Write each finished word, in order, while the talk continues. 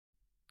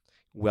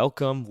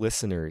Welcome,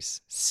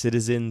 listeners,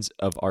 citizens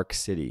of Arc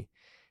City.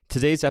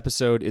 Today's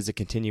episode is a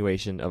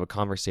continuation of a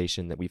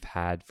conversation that we've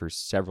had for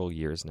several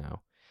years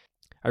now.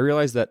 I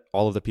realize that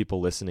all of the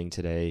people listening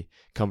today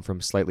come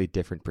from slightly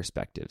different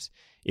perspectives.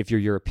 If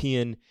you're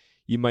European,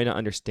 you might not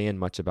understand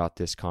much about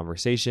this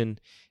conversation,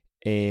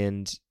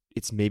 and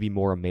it's maybe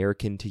more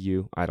American to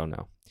you. I don't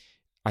know.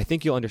 I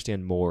think you'll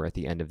understand more at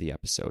the end of the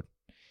episode.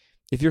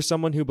 If you're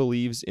someone who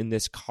believes in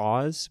this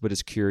cause, but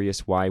is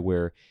curious why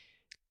we're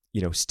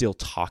still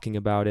talking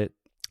about it,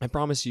 I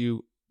promise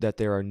you that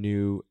there are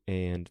new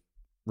and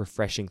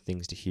refreshing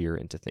things to hear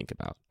and to think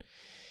about.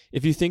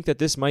 If you think that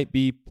this might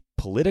be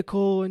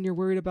political and you're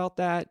worried about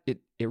that,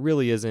 it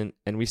really isn't,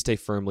 and we stay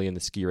firmly in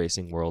the ski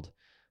racing world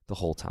the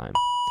whole time.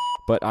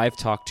 But I've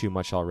talked too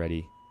much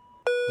already.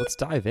 Let's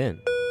dive in.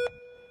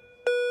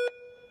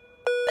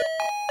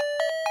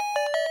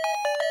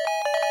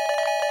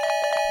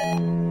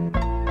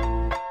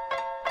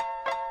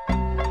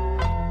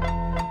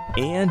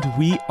 And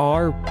we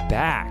are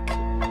back.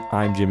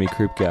 I'm Jimmy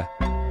Krupka,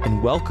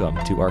 and welcome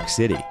to Arc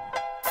City.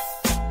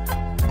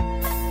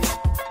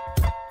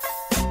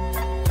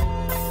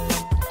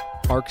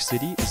 Arc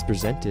City is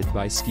presented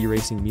by Ski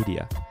Racing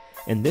Media,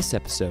 and this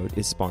episode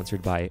is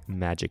sponsored by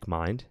Magic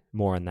Mind.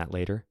 More on that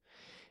later.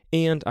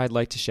 And I'd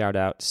like to shout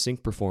out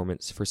Sync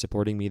Performance for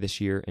supporting me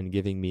this year and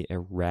giving me a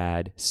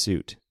rad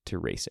suit to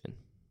race in.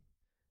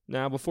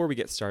 Now, before we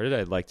get started,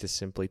 I'd like to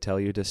simply tell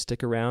you to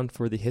stick around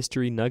for the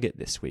history nugget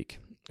this week.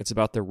 It's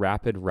about the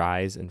rapid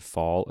rise and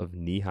fall of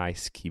knee-high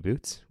ski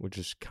boots, which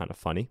is kind of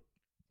funny.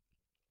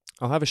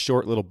 I'll have a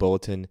short little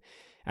bulletin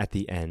at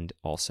the end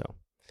also.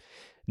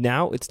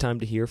 Now it's time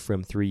to hear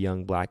from three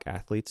young black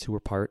athletes who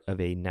were part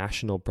of a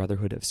National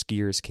Brotherhood of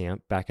Skiers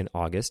camp back in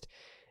August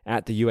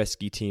at the U.S.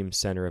 Ski Team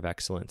Center of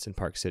Excellence in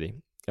Park City.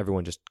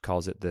 Everyone just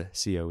calls it the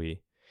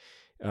COE.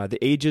 The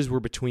ages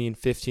were between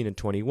 15 and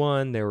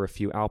 21. There were a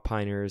few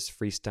alpiners,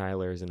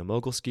 freestylers, and a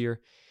mogul skier.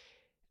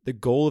 The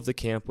goal of the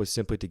camp was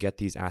simply to get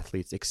these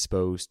athletes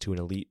exposed to an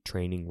elite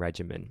training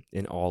regimen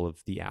in all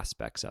of the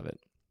aspects of it.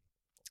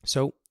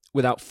 So,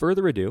 without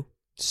further ado,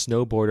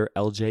 snowboarder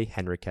LJ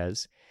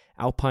Henriquez,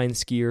 alpine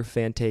skier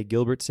Fante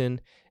Gilbertson,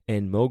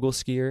 and mogul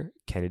skier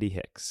Kennedy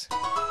Hicks.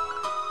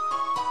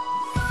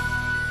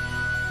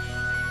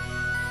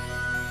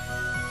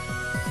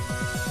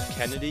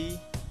 Kennedy,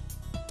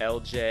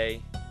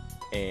 LJ,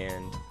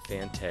 and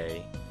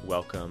Fante,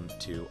 welcome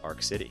to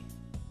Arc City.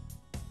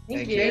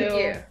 Thank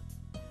you.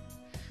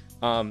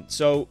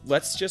 So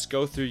let's just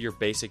go through your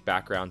basic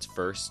backgrounds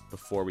first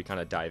before we kind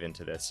of dive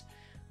into this.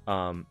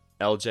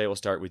 LJ, we'll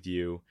start with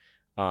you.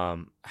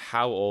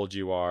 How old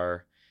you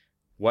are,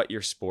 what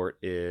your sport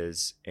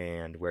is,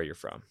 and where you're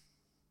from.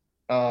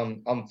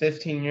 I'm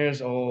 15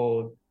 years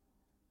old.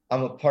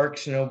 I'm a park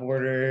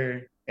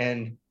snowboarder,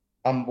 and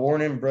I'm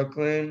born in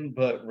Brooklyn,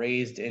 but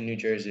raised in New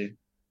Jersey.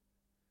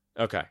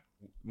 Okay.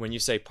 When you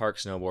say park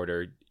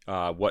snowboarder,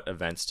 what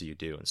events do you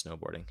do in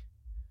snowboarding?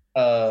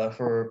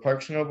 For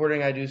park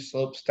snowboarding, I do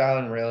slope style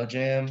and rail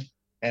jam,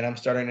 and I'm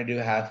starting to do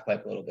half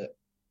pipe a little bit.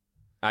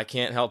 I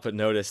can't help but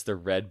notice the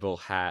Red Bull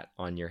hat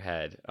on your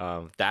head.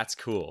 That's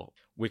cool.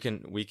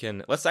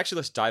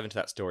 Let's dive into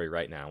that story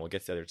right now. We'll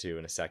get to the other two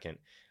in a second.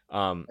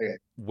 Okay.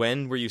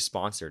 When were you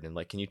sponsored,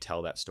 and can you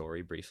tell that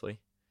story briefly?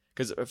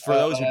 Because for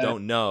those who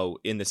don't know,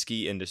 in the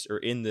ski industry or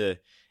in the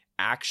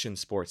action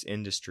sports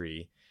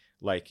industry,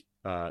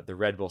 the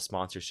Red Bull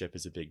sponsorship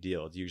is a big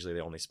deal. Usually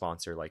they only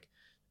sponsor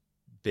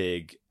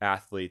big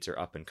athletes or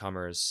up and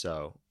comers.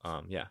 So,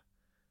 yeah.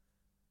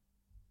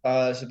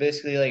 So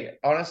basically,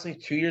 honestly,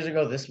 2 years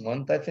ago this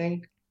month, I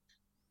think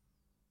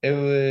it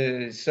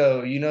was.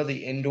 So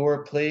the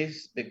indoor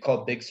place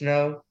called Big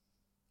Snow.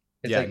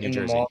 It's Yeah, New in the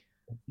Jersey. mall.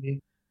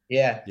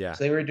 Yeah. Yeah.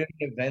 So they were doing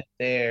an event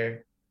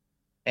there,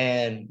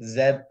 and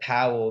Zeb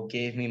Powell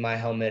gave me my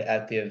helmet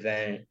at the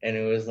event, and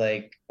it was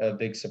a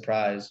big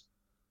surprise.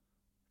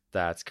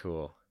 That's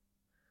cool.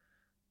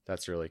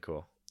 That's really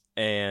cool.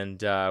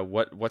 And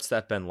what's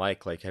that been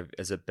like?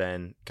 Has it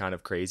been kind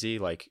of crazy?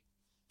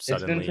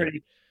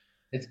 Suddenly.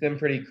 It's been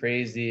pretty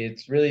crazy.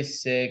 It's really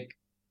sick.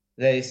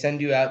 They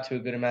send you out to a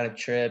good amount of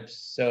trips,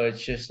 so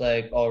it's just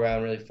all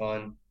around really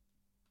fun.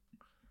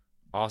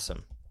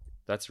 Awesome.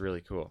 That's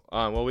really cool.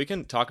 Well, we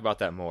can talk about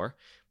that more,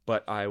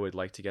 but I would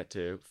like to get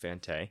to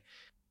Fante.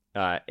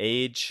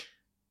 Age,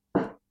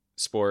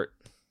 sport,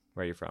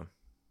 where are you from?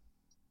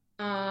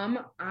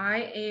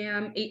 I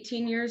am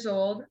 18 years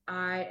old.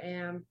 I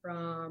am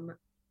from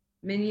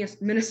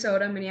Minneapolis,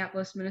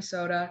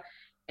 Minnesota,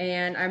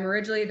 and I'm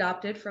originally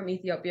adopted from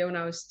Ethiopia when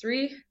I was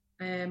 3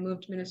 and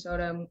moved to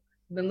Minnesota.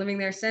 I've been living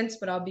there since,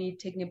 but I'll be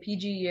taking a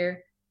PG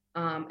year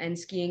and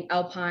skiing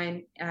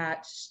alpine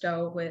at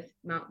Stowe with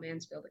Mount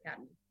Mansfield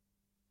Academy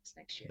this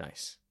next year.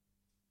 Nice.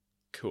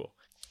 Cool.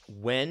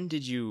 When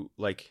did you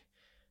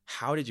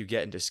how did you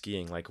get into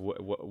skiing?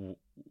 What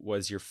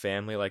was your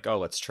family oh,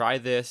 let's try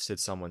this? Did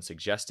someone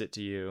suggest it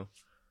to you?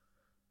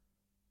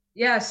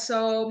 Yeah,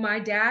 so my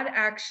dad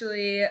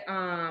actually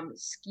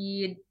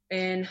skied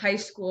in high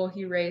school.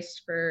 He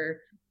raced for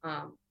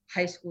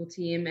high school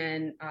team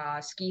and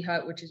Ski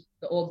Hut, which is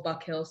the old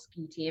Buck Hill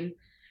ski team.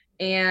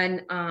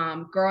 And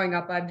growing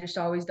up, I've just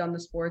always done the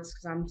sports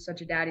because I'm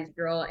such a daddy's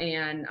girl.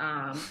 And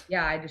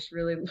yeah, I just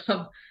really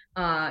love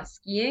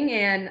skiing.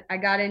 And I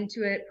got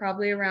into it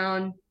probably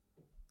around,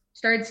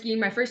 started skiing.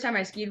 My first time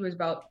I skied was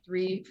about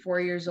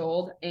 3-4 years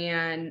old.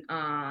 And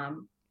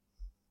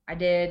I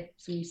did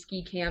some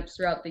ski camps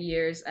throughout the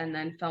years and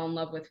then fell in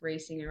love with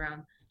racing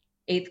around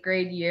 8th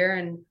grade year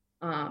and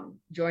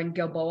joined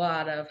Gilboa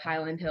out of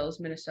Highland Hills,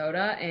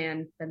 Minnesota,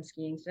 and been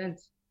skiing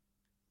since.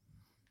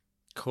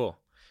 Cool.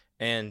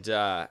 And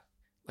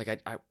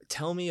like, I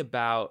tell me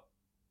about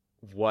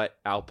what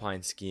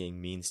alpine skiing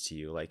means to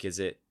you. Like, is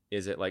it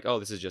like, oh,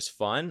 this is just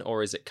fun,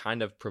 or is it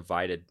kind of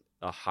provided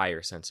a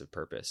higher sense of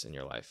purpose in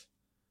your life?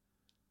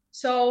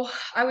 So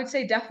I would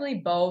say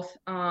definitely both.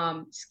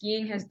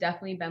 Skiing has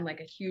definitely been like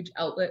a huge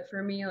outlet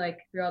for me. Like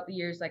throughout the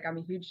years, like I'm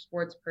a huge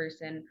sports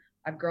person.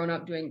 I've grown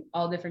up doing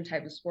all different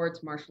types of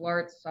sports, martial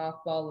arts,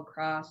 softball,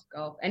 lacrosse,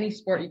 golf, any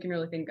sport you can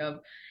really think of.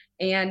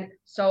 And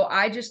so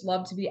I just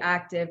love to be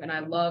active and I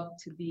love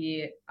to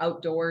be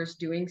outdoors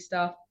doing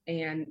stuff.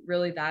 And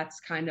really that's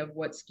kind of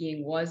what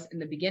skiing was in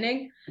the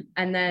beginning.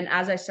 And then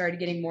as I started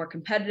getting more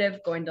competitive,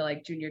 going to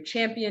like junior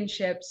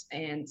championships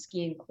and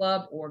skiing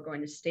club or going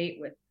to state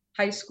with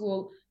high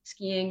school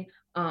skiing,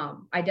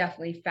 I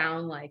definitely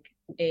found like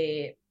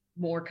a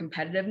more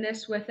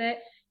competitiveness with it.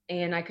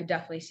 And I could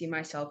definitely see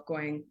myself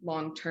going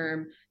long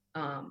term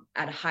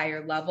at a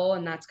higher level.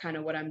 And that's kind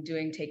of what I'm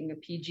doing, taking a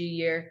PG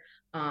year,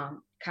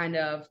 kind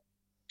of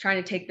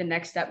trying to take the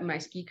next step in my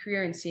ski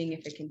career and seeing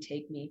if it can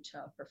take me to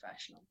a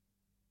professional.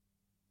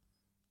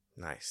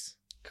 Nice.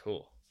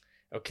 Cool.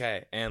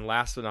 Okay. And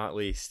last but not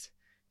least,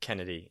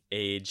 Kennedy,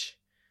 age,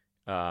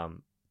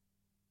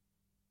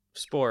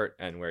 sport,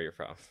 and where you're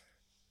from.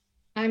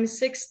 I'm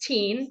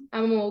 16.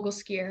 I'm a mogul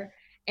skier,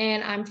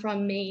 and I'm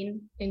from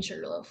Maine in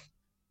Sugarloaf.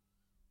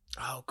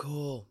 Oh,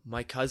 cool.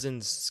 My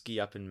cousins ski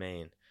up in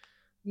Maine.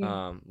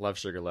 Yeah. Love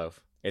Sugarloaf.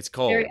 It's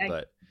cold, Very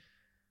but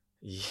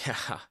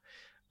yeah.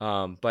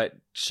 But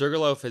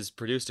Sugarloaf has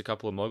produced a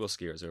couple of mogul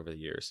skiers over the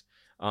years.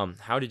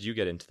 How did you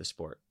get into the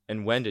sport,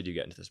 and when did you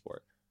get into the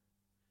sport?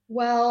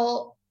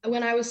 Well,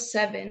 when I was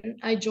 7,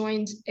 I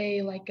joined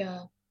a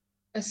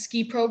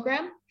ski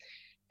program,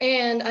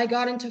 and I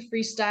got into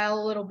freestyle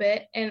a little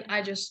bit, and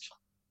I just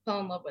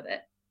fell in love with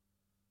it.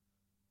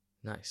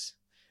 Nice.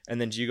 And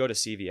then do you go to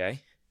CVA?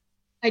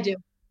 I do.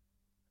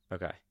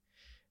 Okay.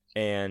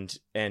 And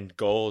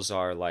goals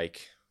are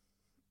like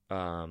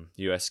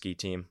US ski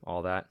team,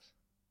 all that?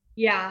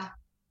 Yeah,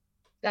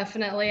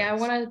 definitely. Nice. I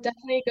want to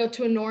definitely go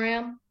to a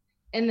NORAM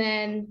and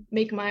then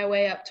make my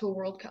way up to a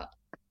World Cup.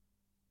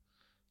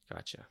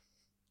 Gotcha.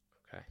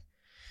 Okay.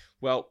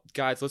 Well,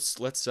 guys,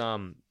 let's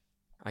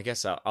I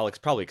guess I'll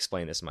probably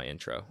explain this in my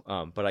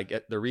intro. But I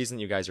get the reason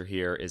you guys are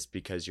here is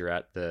because you're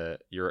at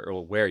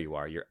where you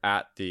are. You're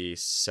at the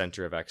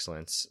Center of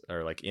Excellence,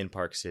 or like in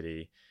Park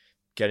City,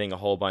 getting a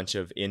whole bunch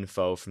of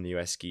info from the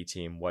US ski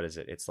team. What is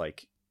it? It's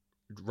like,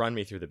 run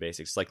me through the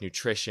basics. It's like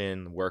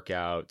nutrition,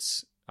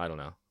 workouts. I don't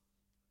know.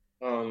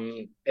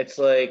 It's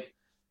like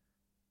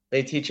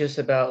they teach us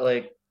about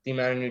like the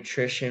amount of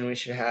nutrition we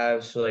should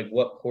have. So like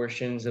what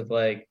portions of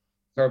like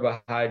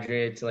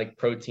carbohydrates, like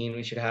protein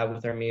we should have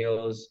with our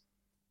meals.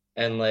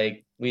 And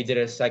like we did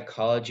a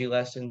psychology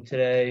lesson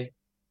today.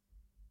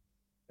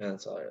 And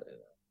that's all I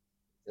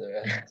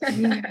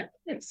really know.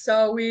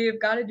 So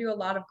we've got to do a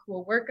lot of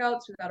cool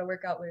workouts. We've got to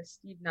work out with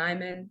Steve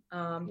Nyman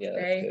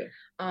today.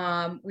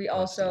 We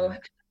also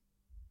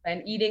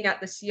been eating at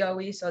the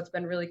COE, so it's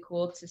been really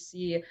cool to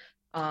see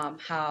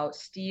how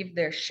Steve,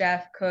 their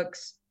chef,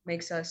 cooks,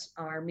 makes us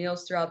our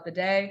meals throughout the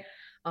day.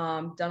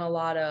 Done a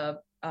lot of,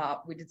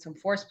 we did some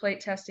force plate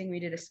testing. We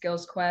did a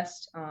skills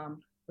quest,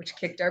 which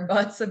kicked our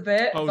butts a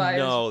bit. Oh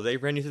no, they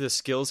ran you through the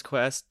skills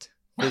quest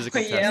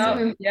physical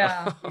testing.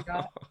 Yeah.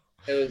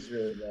 It was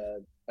really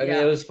bad. I mean,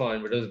 it was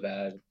fun, but it was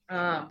bad.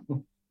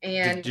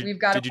 And did we've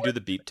got. Did you do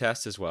the beep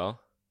test as well?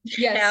 Yes.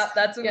 Yeah,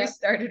 that's what we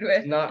started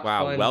with. Not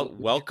wow. fun. Well,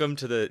 welcome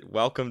to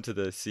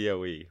the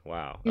COE.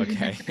 Wow.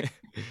 Okay.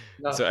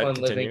 Not so fun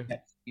continue. living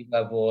at sea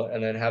level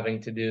and then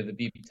having to do the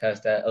beep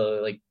test at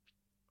like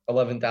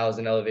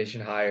 11,000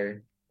 elevation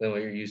higher than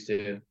what you're used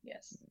to.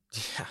 Yes.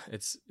 Yeah,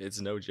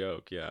 it's no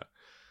joke. Yeah.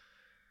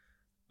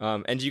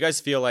 And do you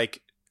guys feel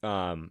like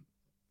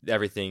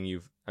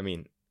everything I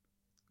mean,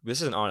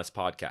 this is an honest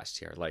podcast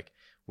here. Like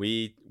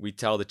we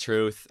tell the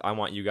truth. I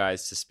want you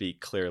guys to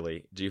speak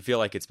clearly. Do you feel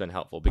like it's been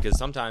helpful? Because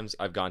sometimes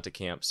I've gone to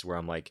camps where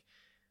I'm like,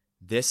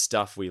 this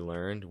stuff we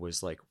learned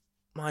was like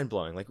mind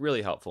blowing, like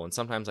really helpful. And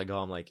sometimes I go,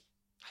 I'm like,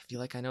 I feel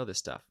like I know this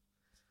stuff.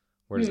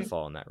 Where does it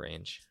fall in that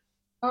range?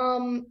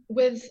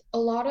 With a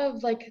lot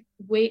of like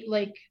weight,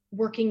 like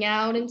working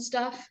out and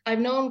stuff, I've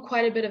known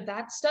quite a bit of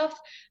that stuff,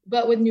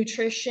 but with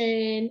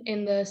nutrition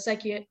and the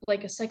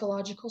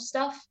psychological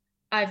stuff,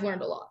 I've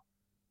learned a lot.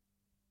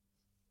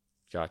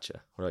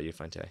 Gotcha. What about you,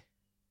 Fante?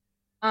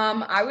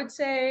 I would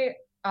say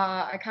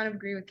I kind of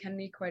agree with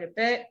Kennedy quite a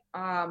bit.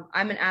 I'm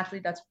an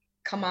athlete that's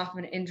come off of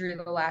an injury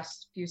the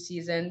last few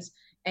seasons,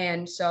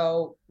 And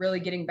so really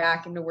getting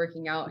back into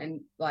working out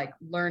and like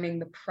learning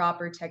the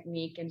proper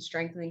technique and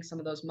strengthening some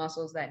of those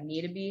muscles that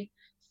need to be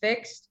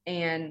fixed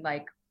and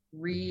like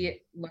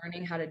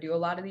relearning how to do a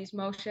lot of these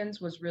motions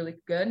was really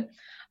good.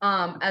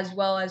 As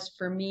well as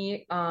for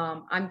me,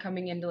 I'm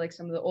coming into like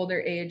some of the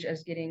older age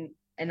as getting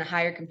in a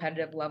higher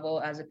competitive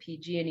level as a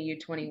PG and a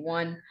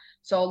U21.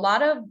 So a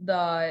lot of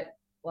the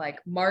like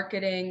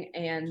marketing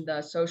and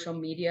the social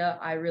media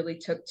I really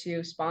took to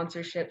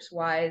sponsorships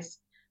wise,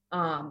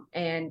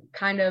 and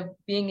kind of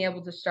being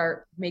able to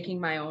start making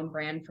my own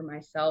brand for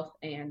myself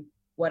and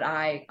what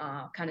I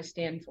kind of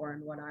stand for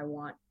and what I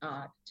want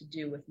to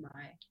do with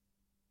my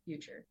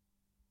future.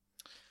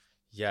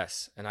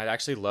 Yes, and I'd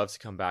actually love to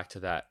come back to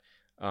that.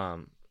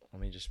 Let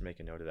me just make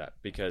a note of that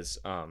because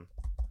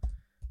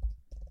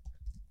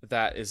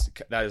that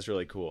is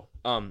really cool.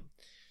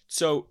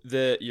 So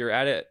you're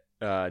at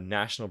a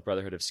National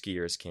Brotherhood of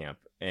Skiers camp,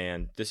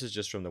 and this is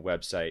just from the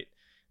website,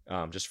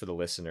 just for the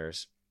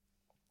listeners.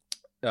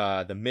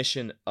 The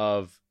mission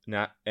of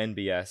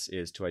NBS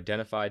is to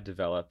identify,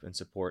 develop, and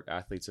support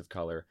athletes of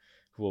color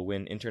who will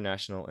win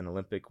international and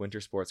Olympic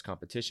winter sports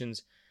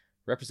competitions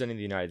representing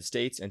the United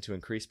States and to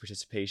increase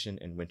participation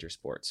in winter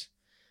sports.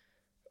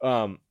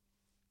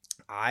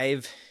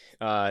 I've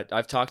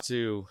talked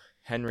to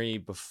Henry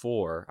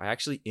before. I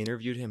actually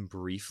interviewed him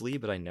briefly,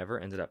 but I never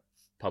ended up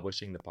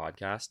publishing the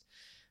podcast.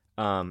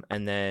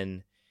 And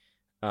then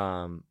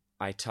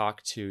I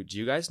talked to, do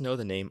you guys know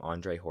the name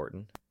Andre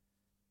Horton?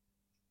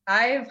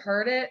 I've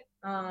heard it.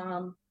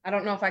 I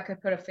don't know if I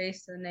could put a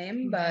face to the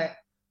name, but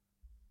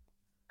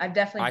I've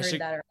definitely heard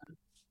that around.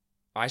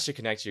 I should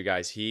connect you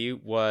guys. He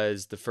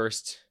was the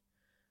first,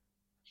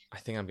 I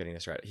think I'm getting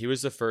this right. He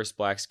was the first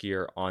black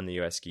skier on the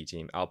U.S. ski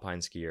team,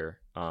 alpine skier,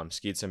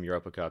 skied some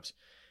Europa Cups,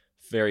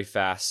 very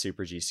fast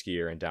Super G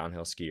skier and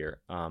downhill skier.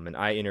 And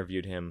I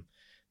interviewed him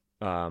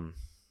on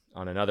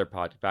another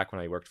pod back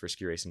when I worked for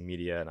Ski Racing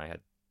Media and I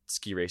had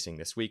Ski Racing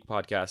This Week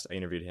podcast. I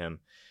interviewed him.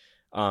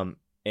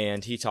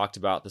 And he talked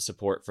about the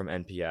support from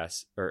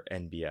NBS,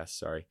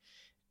 sorry.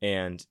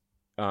 And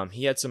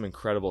he had some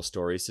incredible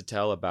stories to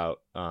tell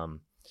about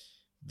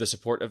the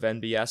support of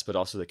NBS, but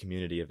also the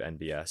community of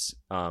NBS.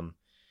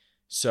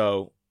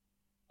 So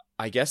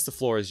I guess the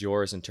floor is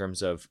yours in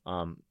terms of,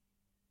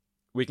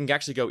 we can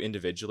actually go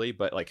individually,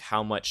 but like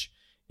how much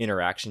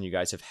interaction you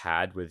guys have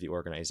had with the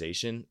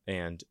organization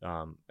and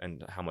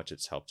how much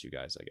it's helped you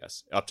guys, I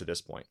guess, up to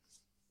this point.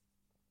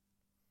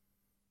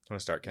 Want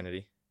to start,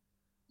 Kennedy?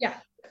 Yeah.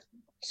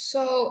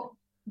 So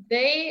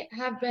they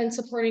have been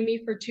supporting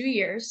me for 2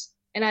 years,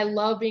 and I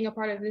love being a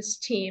part of this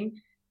team.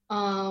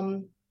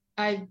 I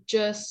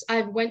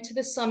went to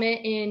the summit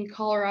in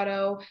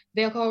Colorado,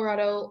 Vail,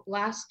 Colorado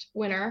last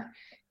winter,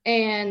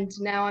 and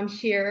now I'm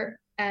here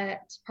at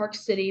Park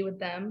City with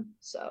them.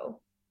 So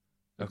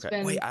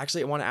okay. Wait,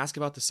 actually, I want to ask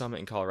about the summit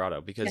in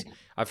Colorado because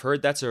I've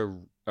heard that's a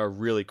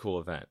really cool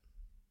event.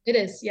 It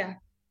is, yeah.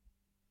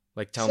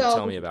 Like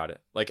tell me about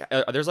it. Like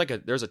there's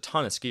a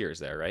ton of skiers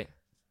there, right?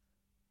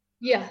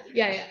 Yeah.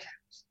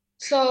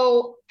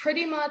 So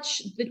pretty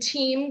much the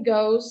team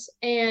goes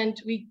and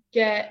we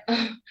get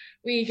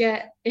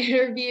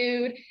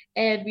interviewed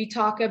and we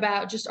talk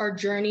about just our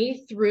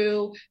journey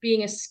through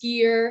being a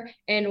skier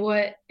and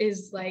what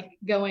is like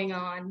going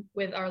on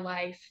with our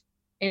life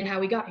and how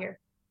we got here.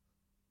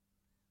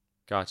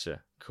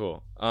 Gotcha.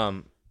 Cool.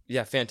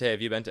 Yeah, Fante,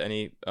 have you been to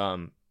any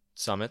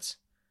summits?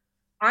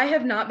 I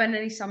have not been to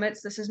any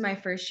summits. This is my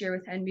first year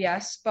with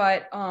NBS,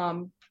 but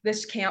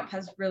this camp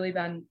has really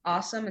been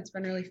awesome. It's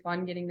been really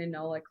fun getting to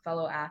know like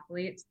fellow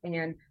athletes.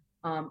 And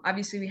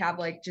obviously we have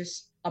like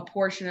just a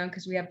portion of,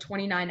 because we have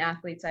 29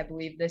 athletes, I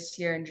believe, this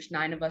year, and just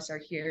 9 of us are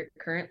here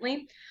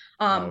currently.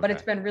 Okay. But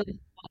it's been really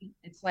fun.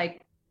 It's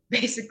like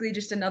basically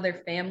just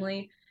another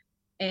family.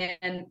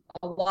 And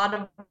a lot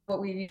of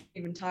what we've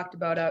even talked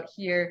about out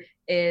here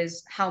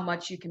is how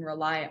much you can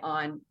rely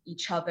on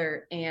each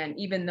other. And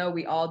even though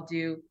we all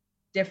do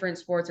different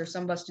sports, or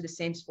some of us do the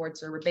same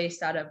sports, or we're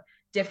based out of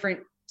different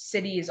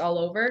cities all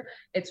over,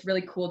 it's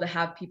really cool to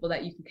have people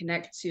that you can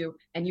connect to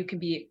and you can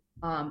be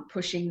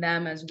pushing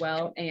them as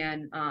well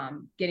and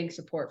getting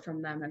support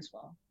from them as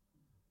well.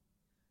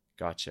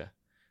 Gotcha.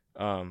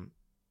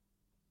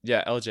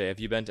 Yeah, LJ, have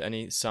you been to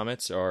any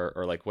summits or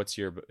like what's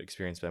your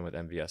experience been with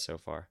NBS so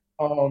far?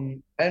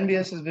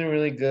 NBS has been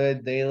really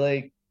good.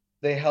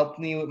 They helped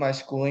me with my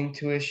schooling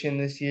tuition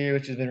this year,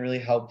 which has been really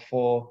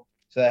helpful.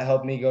 So that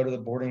helped me go to the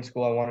boarding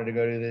school I wanted to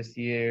go to this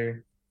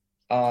year.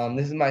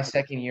 This is my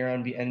second year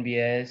on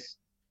NBS,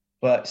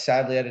 but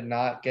sadly I did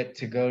not get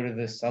to go to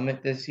the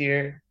summit this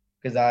year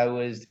because I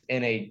was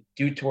in a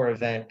Dew Tour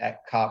event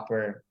at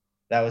Copper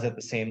that was at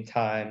the same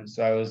time,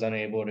 so I was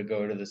unable to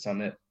go to the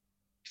summit.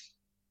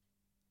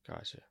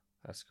 Gotcha.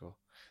 That's cool.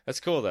 That's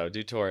cool though.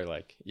 Dew Tour,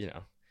 like, you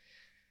know.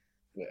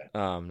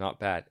 Yeah. Not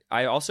bad.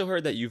 I also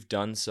heard that you've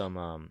done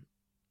some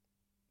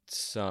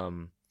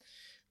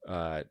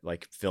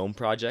like film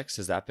projects.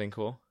 Has that been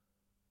cool?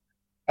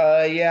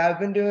 Yeah, I've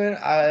been doing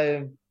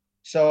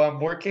so I'm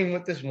working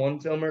with this one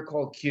filmer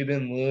called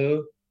Cuban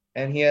Lou,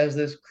 and he has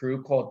this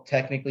crew called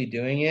Technically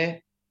Doing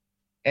It.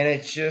 and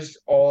it's just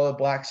all the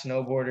black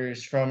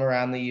snowboarders from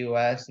around the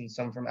US and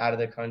some from out of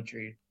the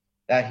country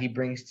that he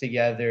brings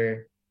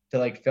together to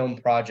like film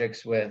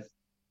projects with.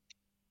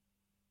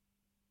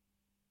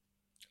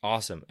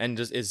 Awesome. And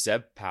is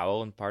Zeb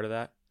Powell in part of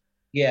that?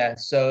 Yeah,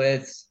 so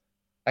it's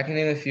I can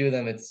name a few of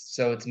them.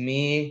 It's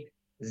me,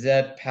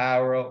 Zeb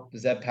Powell,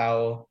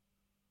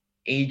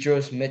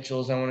 Adros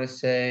Mitchells, I want to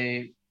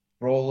say,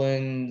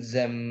 Roland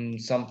Zem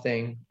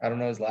something. I don't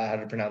know how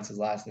to pronounce his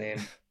last name.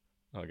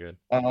 Oh, good.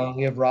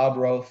 We have Rob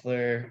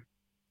Roethler.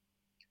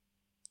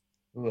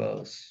 Who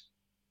else?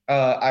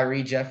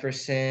 Irie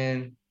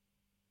Jefferson,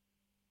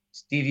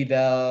 Stevie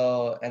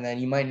Bell, and then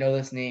you might know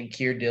this name,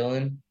 Keir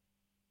Dillon.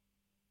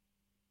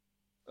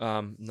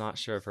 Not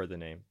sure I've heard the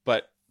name,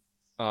 but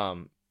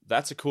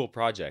that's a cool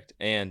project.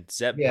 And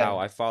Zeb Yeah, Powell,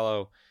 I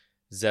follow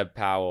Zeb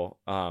Powell.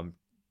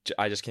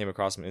 I just came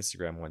across him on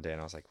Instagram one day, and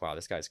I was like, wow,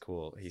 this guy's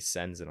cool. He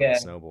sends it on a yeah,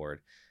 snowboard.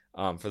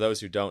 For those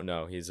who don't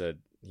know, he's a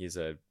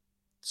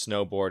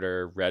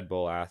snowboarder, Red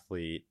Bull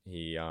athlete.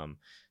 He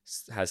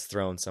has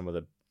thrown some of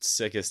the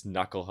sickest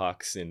knuckle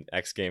hucks in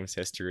X Games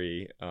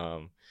history.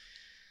 And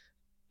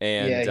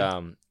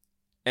yeah.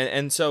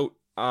 and so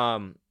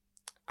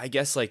I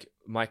guess like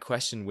my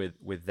question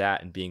with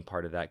that and being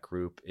part of that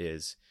group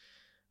is,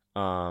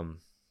 what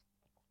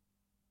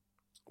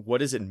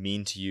does it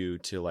mean to you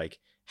to like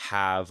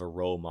have a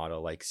role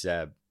model like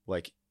Zeb,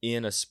 like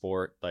in a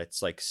sport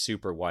that's like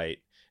super white,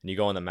 and you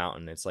go on the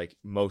mountain, it's like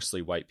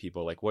mostly white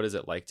people. Like, what is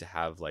it like to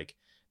have like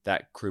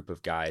that group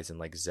of guys and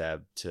like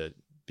Zeb to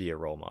be a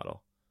role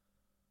model?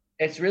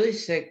 It's really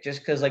sick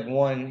just because like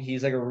one,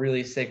 he's like a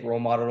really sick role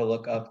model to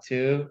look up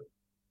to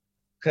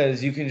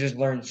because you can just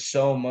learn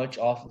so much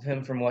off of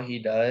him from what he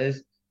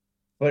does.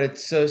 But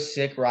it's so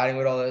sick riding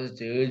with all those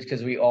dudes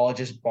because we all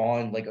just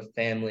bond like a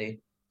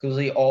family. Because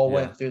we all Yeah.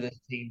 went through the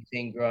same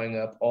thing growing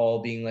up,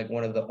 all being like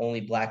one of the only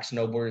black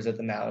snowboarders at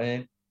the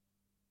mountain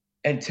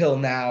until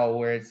now,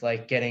 where it's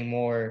like getting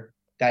more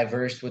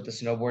diverse with the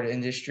snowboard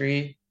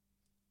industry.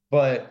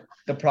 But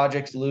the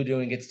projects Lou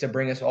doing gets to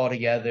bring us all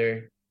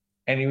together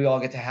and we all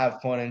get to have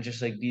fun and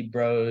just like be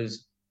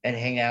bros and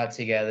hang out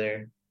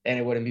together. And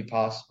it wouldn't be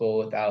possible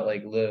without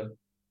like Lou.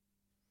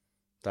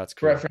 That's For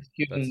cool. reference,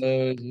 Cuban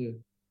That's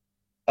Lou,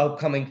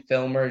 upcoming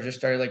filmer, just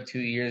started like 2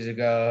 years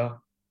ago,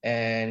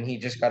 and he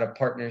just got a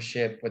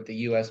partnership with the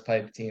U.S.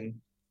 pipe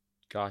team.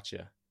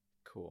 Gotcha.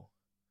 Cool.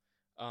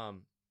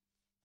 Um,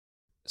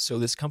 So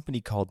this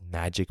company called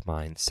Magic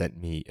Mind sent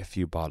me a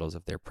few bottles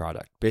of their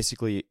product.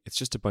 Basically, it's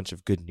just a bunch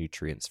of good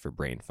nutrients for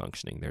brain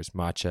functioning. There's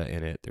matcha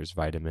in it, there's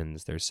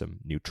vitamins, there's some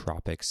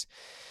nootropics,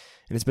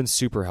 and it's been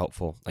super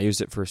helpful. I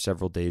used it for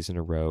several days in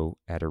a row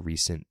at a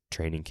recent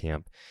training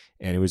camp,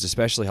 and it was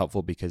especially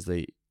helpful because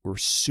they were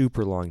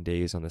super long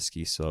days on the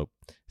ski slope,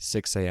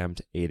 6 a.m.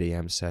 to 8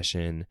 a.m.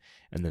 session,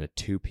 and then a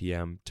 2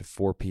 p.m. to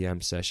 4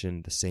 p.m.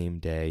 session the same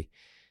day.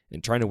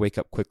 And trying to wake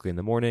up quickly in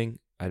the morning,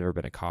 I've never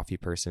been a coffee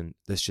person.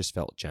 This just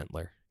felt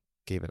gentler,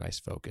 gave a nice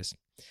focus,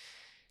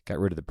 got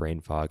rid of the brain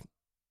fog.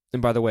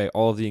 And by the way,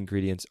 all of the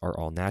ingredients are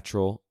all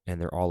natural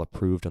and they're all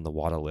approved on the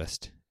WADA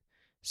list.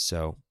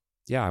 So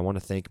yeah, I want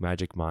to thank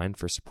Magic Mind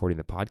for supporting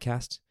the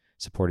podcast,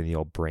 supporting the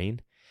old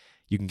brain.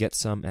 You can get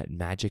some at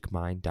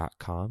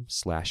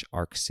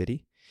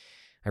magicmind.com/ArcCity.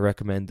 I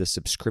recommend the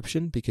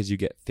subscription because you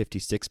get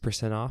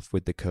 56% off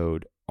with the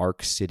code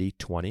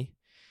ArcCity20,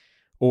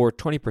 or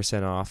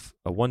 20% off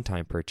a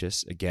one-time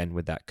purchase, again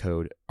with that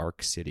code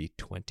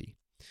ArcCity20.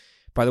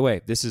 By the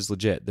way, this is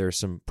legit. There are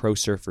some pro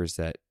surfers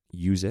that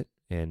use it,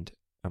 and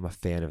I'm a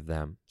fan of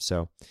them.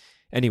 So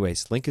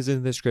anyways, link is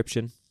in the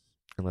description,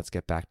 and let's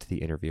get back to the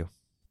interview.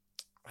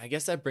 I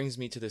guess that brings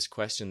me to this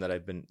question that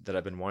I've been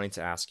wanting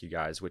to ask you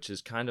guys, which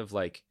is kind of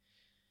like,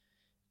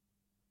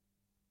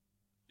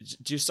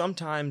 do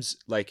sometimes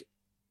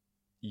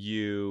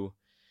you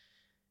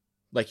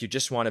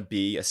just want to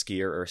be a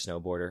skier or a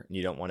snowboarder and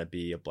you don't want to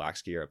be a black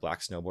skier or a black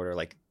snowboarder?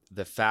 Like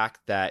the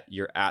fact that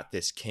you're at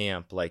this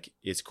camp, like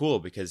it's cool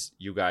because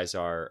you guys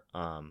are,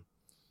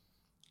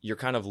 you're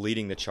kind of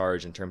leading the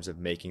charge in terms of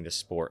making the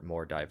sport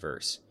more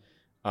diverse.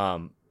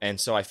 And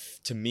so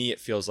to me, it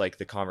feels like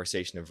the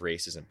conversation of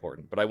race is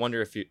important, but I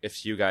wonder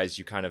if you guys,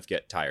 you kind of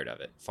get tired of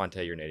it.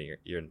 Fonte,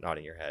 you're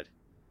nodding your head.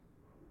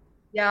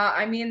 Yeah,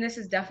 I mean, this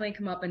has definitely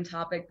come up in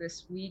topic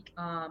this week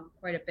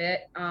quite a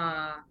bit.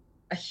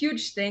 A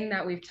huge thing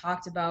that we've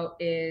talked about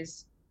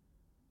is,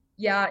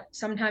 yeah,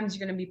 sometimes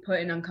you're going to be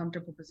put in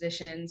uncomfortable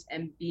positions,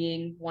 and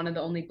being one of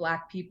the only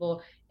Black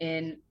people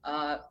in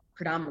a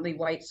predominantly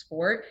white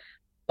sport.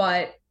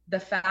 But the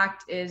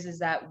fact is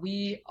that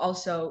we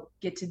also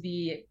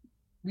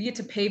we get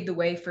to pave the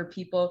way for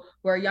people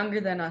who are younger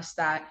than us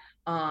that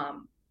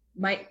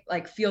might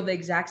like feel the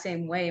exact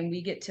same way, and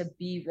we get to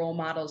be role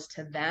models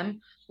to them.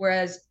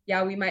 Whereas,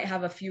 yeah, we might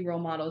have a few role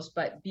models,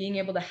 but being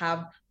able to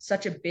have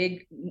such a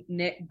big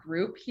knit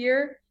group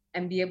here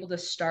and be able to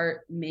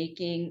start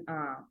making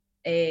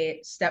a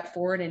step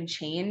forward and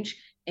change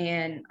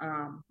and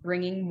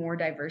bringing more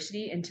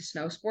diversity into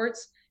snow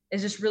sports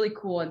is just really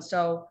cool. And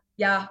so,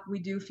 yeah, we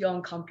do feel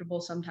uncomfortable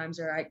sometimes,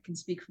 or I can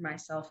speak for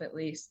myself at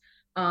least.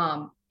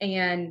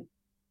 And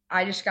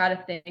I just got to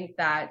think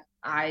that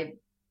I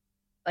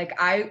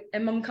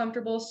am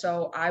uncomfortable,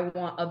 so I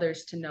want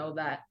others to know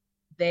that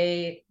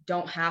they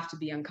don't have to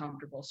be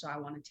uncomfortable. So I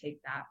want to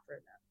take that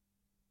for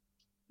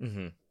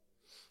them.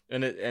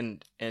 Mm-hmm.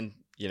 And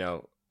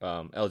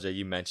LJ,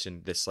 you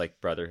mentioned this like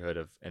brotherhood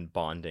of and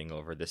bonding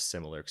over this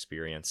similar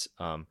experience.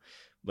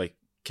 Like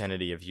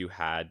Kennedy, have you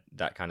had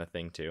that kind of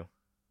thing too?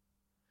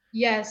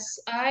 Yes,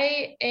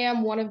 I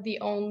am one of the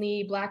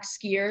only Black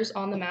skiers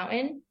on the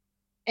mountain,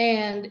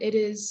 and it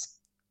is.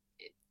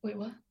 Wait,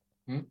 what?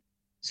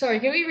 Sorry,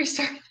 can we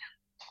restart?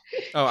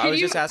 Oh, I Can was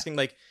you? just asking,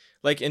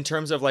 like in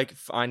terms of like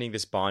finding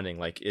this bonding,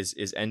 like is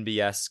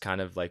NBS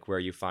kind of like where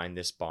you find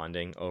this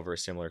bonding over a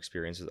similar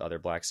experience with other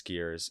Black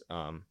skiers,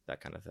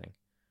 that kind of thing.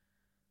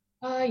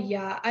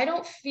 Yeah, I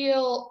don't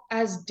feel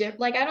I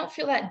don't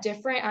feel that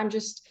different. I'm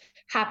just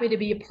happy to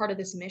be a part of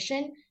this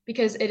mission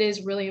because it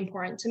is really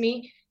important to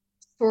me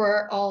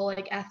for all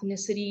like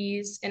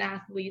ethnicities and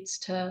athletes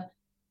to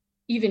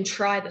even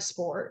try the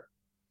sport.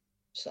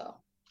 So,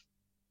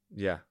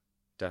 Yeah,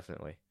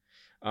 definitely.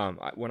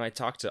 When I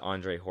talked to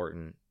Andre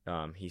Horton,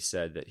 he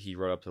said that he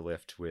rode up the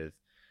lift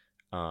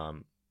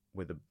um,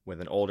 with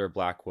an older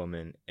Black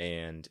woman,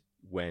 and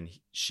when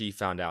she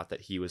found out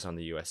that he was on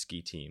the U.S.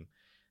 ski team,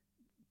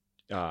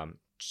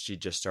 she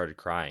just started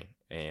crying,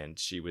 and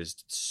she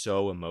was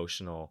so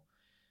emotional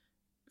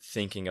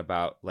thinking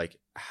about like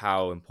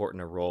how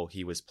important a role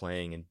he was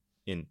playing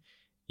in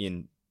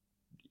in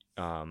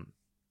um,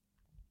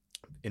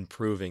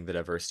 improving the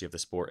diversity of the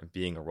sport and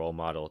being a role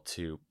model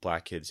to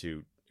Black kids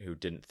who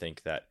didn't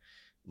think that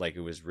like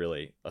it was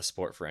really a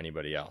sport for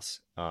anybody else.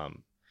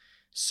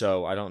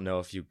 So I don't know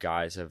if you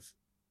guys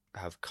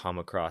have come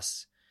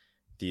across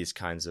these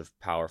kinds of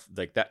power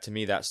like that. To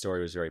me, that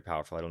story was very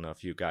powerful. I don't know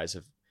if you guys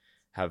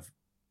have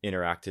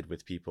interacted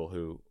with people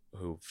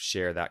who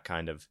share that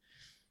kind of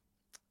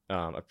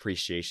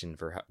appreciation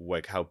for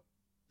how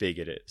big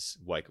it is,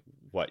 like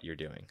what you're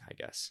doing, I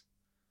guess.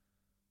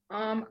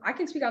 I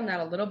can speak on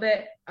that a little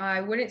bit. I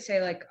wouldn't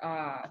say like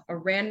a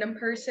random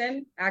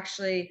person.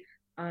 Actually,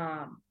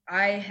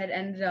 I had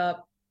ended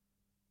up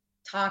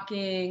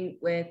talking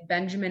with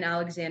Benjamin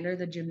Alexander,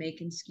 the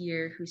Jamaican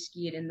skier who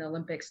skied in the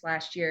Olympics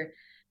last year.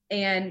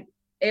 And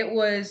it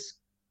was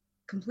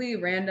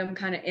completely random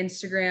kind of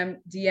Instagram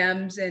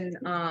DMs. And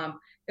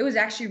it was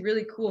actually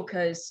really cool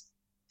because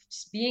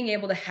being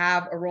able to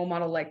have a role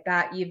model like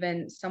that,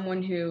 even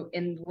someone who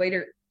in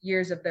later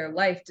years of their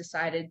life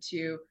decided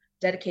to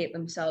dedicate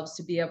themselves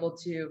to be able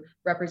to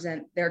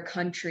represent their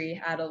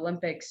country at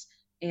Olympics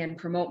and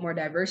promote more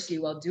diversity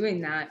while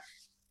doing that,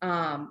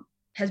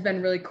 has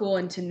been really cool.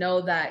 And to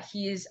know that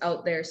he's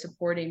out there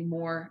supporting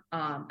more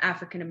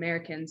African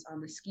Americans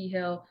on the ski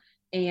hill,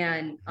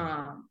 and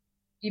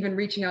even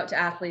reaching out to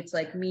athletes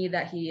like me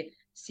that he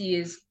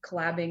sees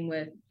collabing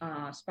with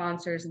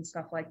sponsors and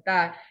stuff like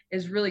that,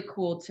 is really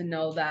cool to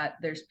know that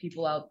there's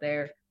people out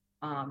there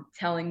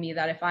telling me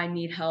that if I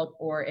need help,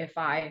 or if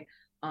I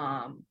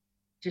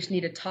just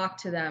need to talk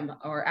to them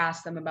or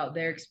ask them about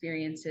their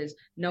experiences,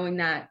 knowing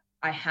that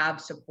I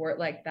have support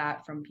like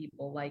that from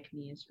people like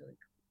me is really cool.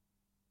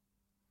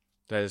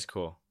 That is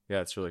cool.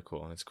 Yeah, it's really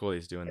cool, and it's cool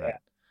he's doing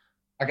that.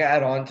 I can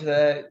add on to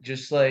that.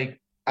 Just like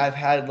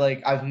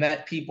I've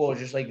met people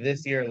just like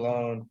this year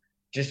alone,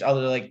 just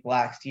other like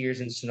Black skiers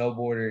and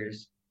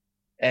snowboarders,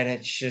 and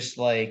it's just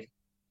like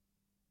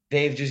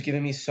they've just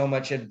given me so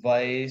much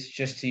advice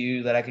just to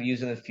you that I could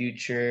use in the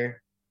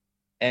future,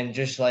 and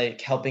just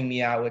like helping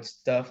me out with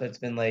stuff that's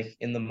been like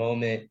in the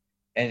moment,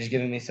 and just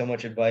giving me so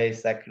much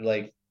advice that could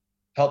like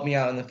help me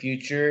out in the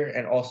future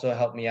and also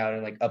help me out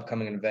in like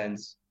upcoming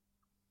events.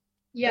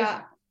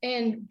 Yeah,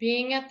 and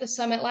being at the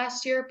summit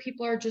last year,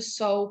 people are just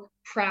so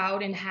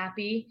proud and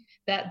happy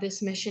that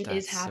this mission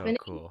is That's so happening.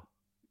 cool.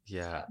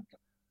 Yeah.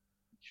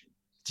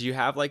 Do you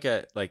have like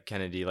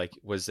Kennedy, like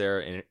was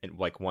there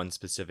like one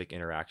specific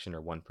interaction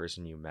or one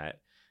person you met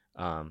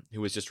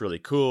who was just really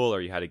cool, or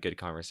you had a good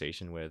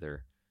conversation with,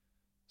 or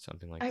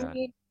something like I that?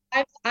 mean,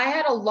 I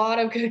had a lot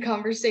of good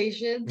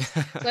conversations,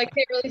 so I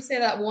can't really say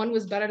that one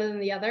was better than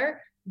the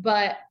other,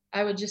 but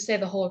I would just say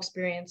the whole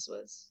experience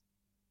was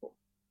cool.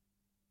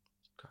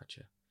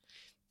 Gotcha.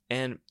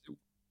 And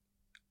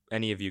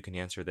any of you can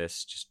answer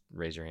this, just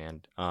raise your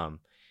hand.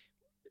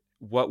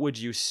 What would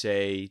you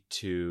say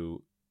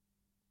to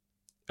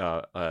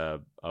a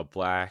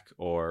Black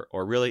or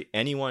really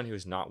anyone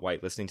who's not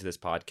white listening to this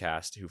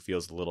podcast who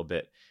feels a little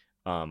bit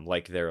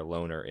like they're a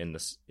loner in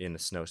the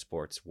snow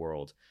sports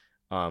world?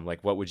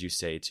 Like what would you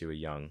say to a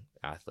young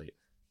athlete?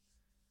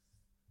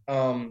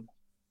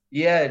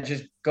 Yeah,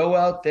 just go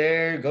out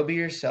there, go be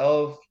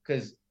yourself,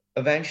 because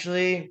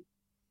eventually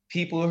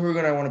people who are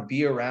gonna want to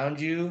be around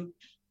you,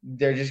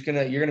 you're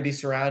gonna be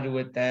surrounded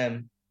with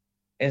them.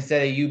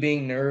 Instead of you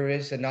being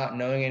nervous and not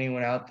knowing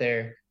anyone out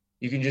there,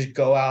 you can just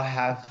go out,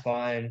 have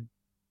fun,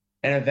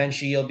 and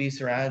eventually you'll be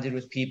surrounded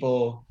with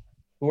people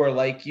who are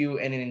like you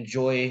and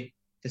enjoy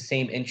the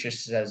same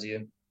interests as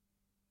you.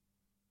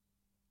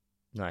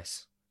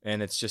 Nice.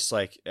 And it's just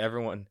like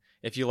everyone,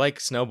 if you like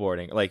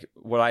snowboarding, like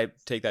what I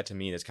take that to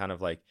mean is kind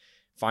of like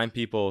find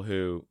people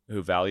who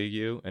value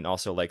you and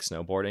also like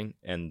snowboarding,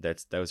 and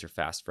those are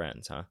fast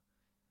friends, huh?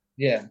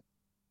 Yeah.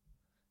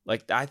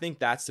 Like, I think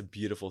that's the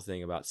beautiful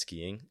thing about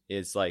skiing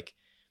is like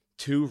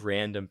two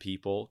random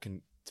people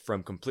can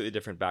from completely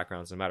different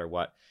backgrounds, no matter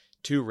what,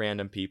 two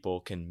random people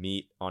can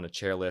meet on a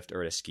chairlift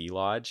or at a ski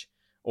lodge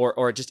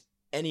or just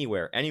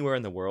anywhere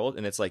in the world.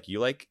 And it's like, you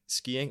like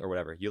skiing or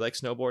whatever, you like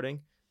snowboarding,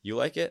 you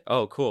like it.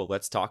 Oh, cool.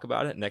 Let's talk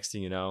about it. Next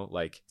thing you know,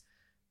 like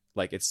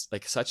it's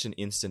like such an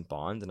instant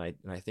bond. And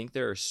I think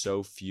there are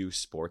so few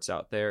sports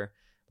out there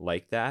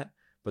like that,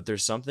 but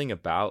there's something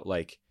about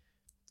like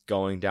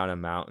going down a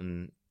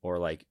mountain or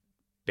like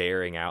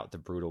bearing out the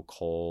brutal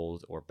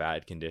cold or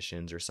bad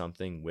conditions or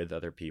something with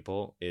other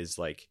people is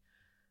like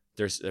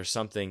there's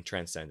something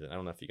transcendent. I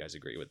don't know if you guys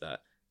agree with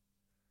that.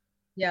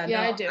 Yeah,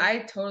 Yeah, no, I do. I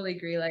totally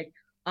agree. Like,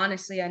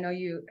 honestly, I know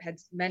you had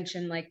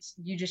mentioned like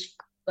you just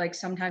like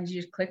sometimes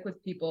you just click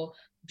with people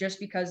just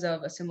because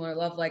of a similar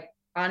love. Like,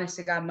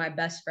 honestly, God, my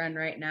best friend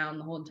right now in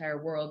the whole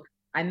entire world,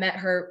 I met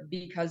her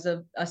because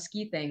of a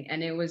ski thing,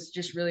 and it was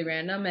just really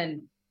random.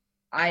 And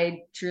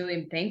I truly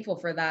am thankful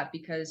for that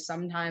because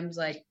sometimes,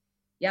 like,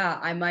 yeah,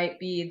 I might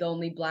be the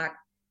only black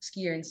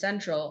skier in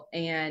Central,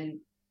 and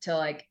to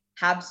like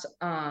have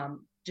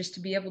just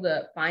to be able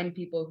to find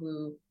people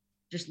who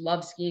just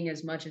love skiing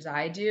as much as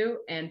I do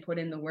and put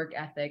in the work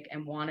ethic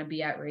and want to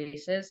be at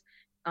races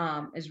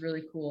is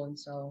really cool. And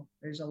so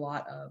there's a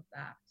lot of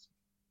that.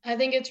 I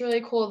think it's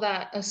really cool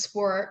that a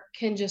sport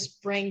can just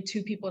bring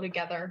two people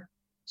together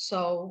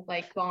so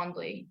like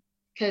fondly.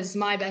 Because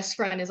my best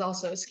friend is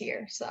also a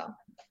skier, so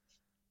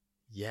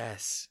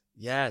Yes.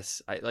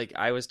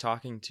 I was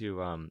talking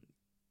to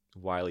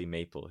Wiley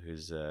Maple,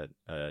 who's a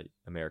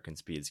American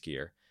speed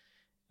skier,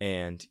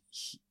 and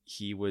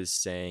he was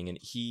saying, and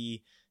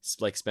he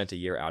like spent a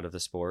year out of the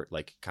sport,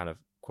 like kind of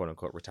quote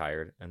unquote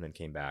retired, and then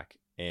came back,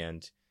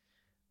 and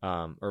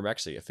or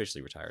actually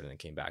officially retired and then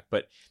came back.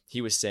 But he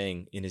was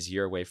saying in his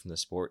year away from the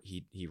sport,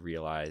 he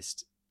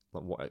realized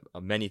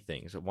many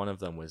things, but one of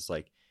them was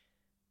like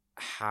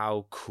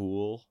how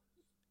cool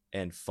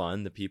and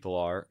fun the people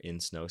are in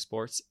snow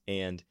sports,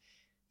 and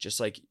just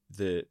like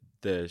the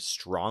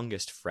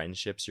strongest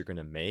friendships you're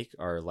gonna make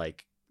are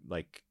like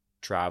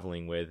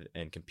traveling with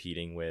and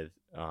competing with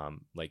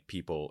like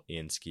people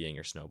in skiing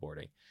or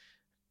snowboarding.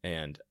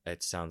 And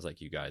it sounds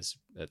like you guys,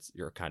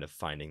 you're kind of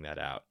finding that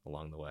out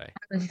along the way.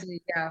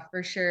 Honestly, yeah,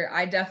 for sure.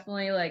 I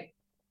definitely like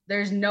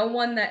there's no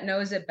one that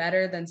knows it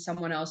better than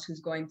someone else who's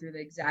going through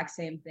the exact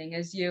same thing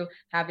as you,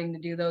 having to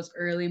do those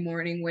early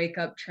morning wake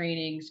up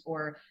trainings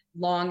or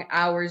long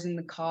hours in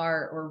the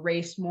car or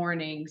race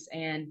mornings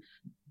and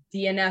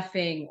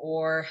DNFing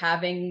or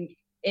having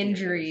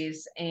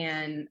injuries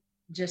and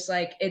just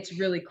like it's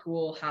really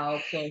cool how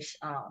close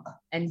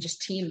and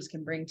just teams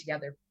can bring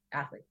together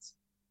athletes.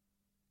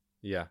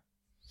 Yeah.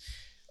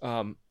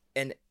 And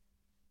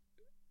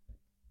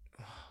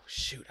oh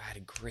shoot, I had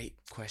a great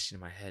question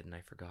in my head and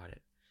I forgot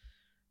it.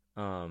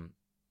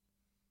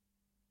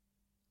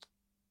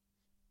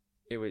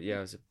 It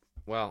was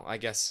well, I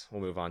guess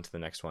we'll move on to the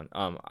next one.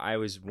 I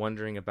was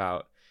wondering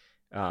about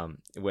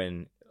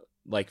when,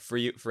 like, for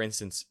you, for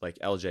instance, like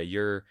LJ,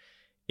 you're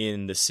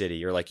in the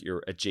city, or like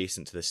you're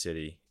adjacent to the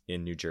city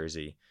in New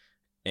Jersey,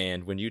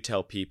 and when you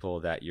tell people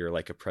that you're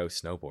like a pro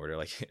snowboarder,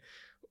 like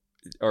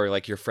or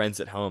like your friends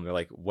at home, they're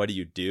like, what do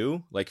you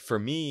do? Like for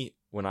me,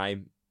 when I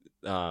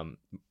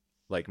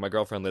like my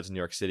girlfriend lives in New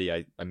York City,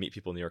 I meet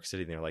people in New York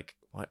City and they're like,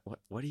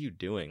 what are you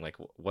doing? Like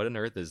what on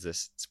earth is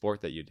this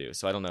sport that you do?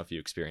 So I don't know if you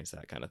experience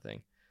that kind of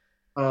thing.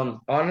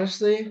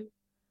 Honestly,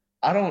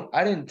 I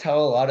didn't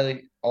tell a lot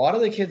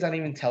of the kids I don't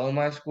even tell in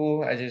my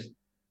school. I just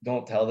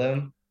don't tell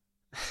them.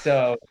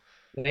 So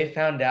they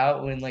found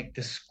out when like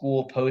the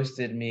school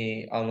posted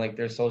me on like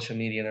their social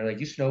media and they're like,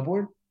 you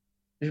snowboard?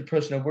 You're a pro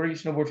snowboarder? You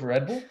snowboard for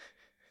Red Bull?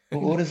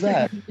 What is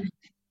that?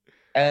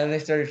 And they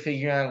started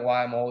figuring out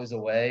why I'm always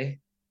away.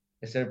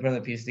 They started putting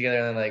the pieces together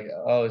and then like,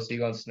 oh, so you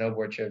go on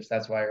snowboard trips,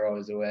 that's why you're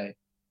always away.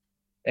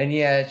 And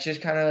yeah, it's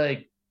just kind of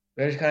like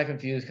they're just kind of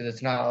confused because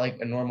it's not like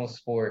a normal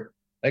sport.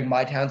 Like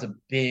my town's a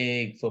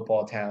big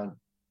football town.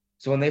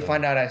 So when they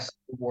find out I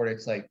snowboard,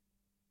 it's like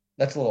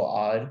that's a little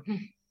odd.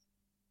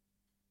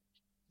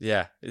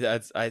 Yeah,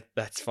 that's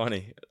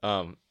funny.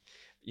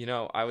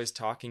 I was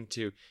talking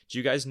to, do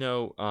you guys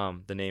know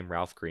the name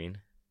Ralph Green?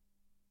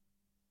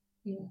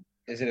 yeah.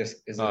 Is it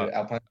an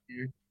alpine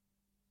skier?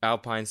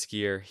 Alpine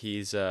skier.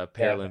 He's a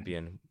Yeah.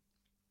 Paralympian,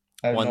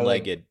 I have no like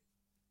one-legged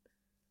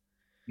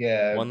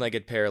yeah.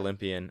 one-legged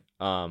Paralympian.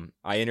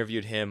 I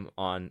interviewed him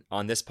on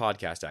this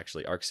podcast,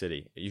 actually, Arc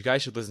City. You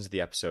guys should listen to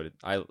the episode.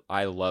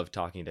 I love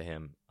talking to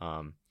him.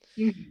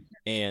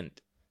 And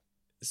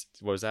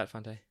what was that,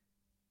 Fonte?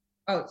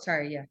 Oh,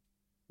 sorry, yeah.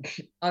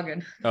 All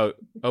good. Oh,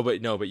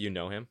 but no, but you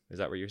know him. Is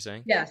that what you're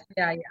saying? Yes,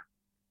 yeah.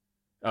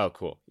 Oh,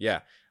 cool.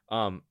 Yeah.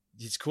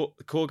 He's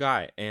cool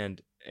guy,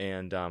 and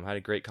had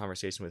a great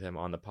conversation with him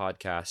on the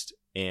podcast.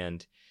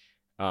 And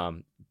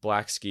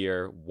black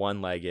skier,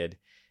 one-legged,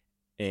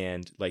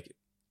 and like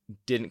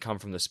didn't come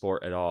from the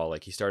sport at all.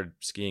 Like he started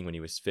skiing when he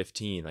was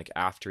 15, like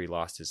after he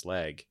lost his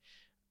leg.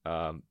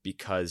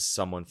 because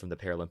someone from the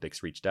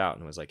Paralympics reached out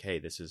and was like, hey,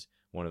 this is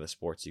one of the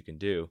sports you can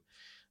do.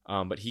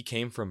 But he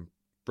came from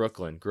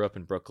Brooklyn, grew up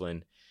in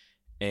Brooklyn,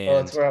 and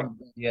that's where I'm.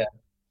 Yeah.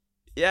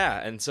 Yeah,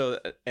 and so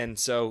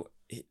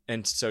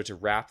to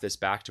wrap this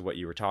back to what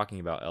you were talking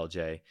about,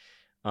 LJ,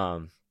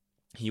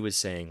 he was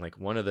saying like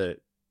one of the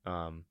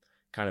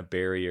kind of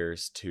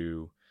barriers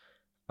to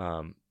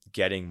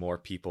getting more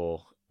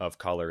people of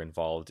color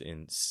involved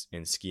in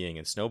skiing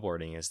and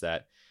snowboarding is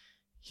that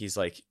he's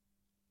like,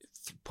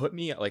 put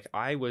me, like,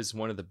 I was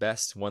one of the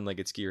best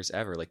one-legged skiers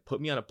ever. Like,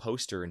 put me on a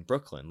poster in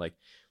Brooklyn. Like,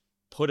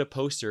 put a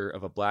poster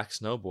of a black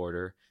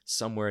snowboarder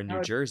somewhere in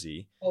New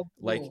Jersey. Oh,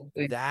 Like cool.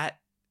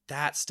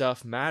 that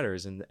stuff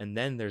matters. And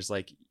then there's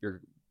like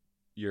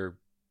you're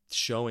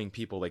showing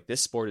people like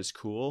this sport is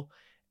cool,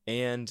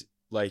 and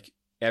like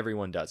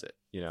everyone does it,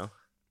 you know?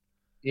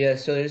 Yeah,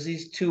 so there's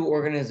these two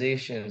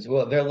organizations.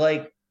 Well, they're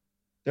like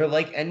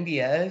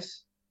NBS,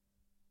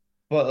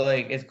 but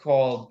like it's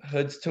called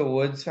Hoods to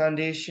Woods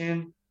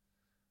Foundation,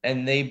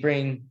 and they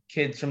bring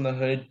kids from the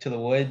hood to the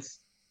woods.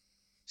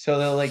 So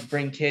they'll like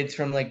bring kids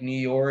from like New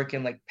York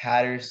and like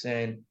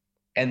Patterson,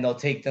 and they'll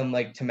take them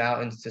like to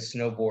mountains to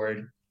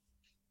snowboard.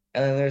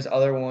 And then there's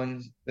other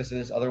ones.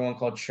 This other one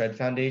called Shred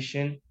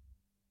Foundation,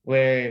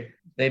 where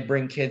they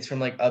bring kids from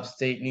like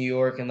upstate New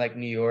York and like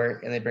New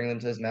York, and they bring them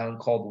to this mountain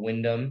called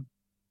Wyndham.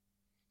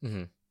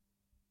 Mm-hmm.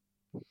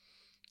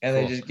 And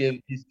Cool. they just give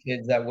these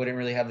kids that wouldn't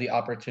really have the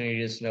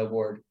opportunity to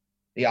snowboard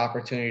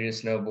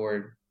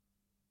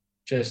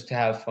just to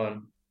have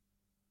fun.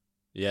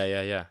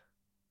 Yeah.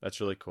 That's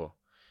really cool.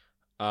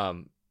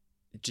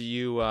 Do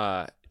you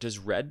does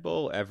Red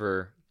Bull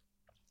ever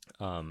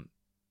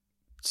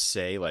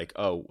say like,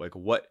 oh, like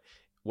what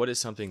is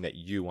something that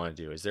you want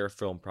to do? Is there a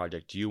film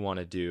project you want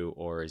to do,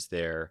 or is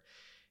there,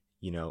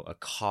 you know, a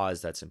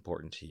cause that's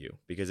important to you?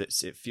 Because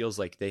it feels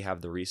like they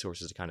have the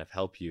resources to kind of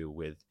help you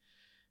with.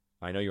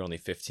 I know you're only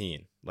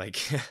 15. Like,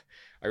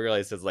 I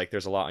realize it's like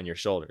there's a lot on your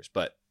shoulders,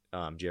 but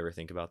do you ever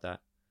think about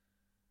that?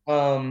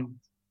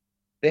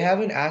 They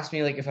haven't asked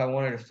me like if I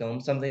wanted to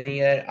film something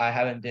yet. I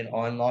haven't been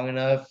on long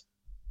enough,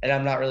 and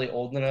I'm not really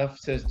old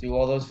enough to do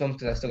all those films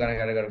because I still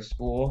gotta go to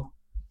school.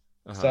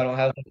 So I don't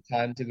have the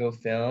time to go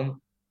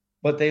film.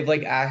 But they've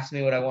like asked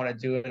me what I want to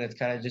do, and it's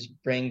kind of just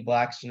bring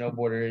black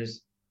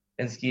snowboarders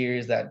and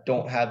skiers that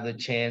don't have the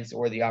chance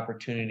or the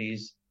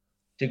opportunities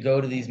to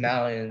go to these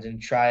mountains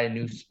and try a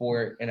new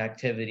sport and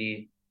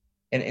activity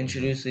and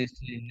introduce these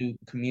to new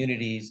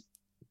communities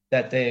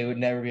that they would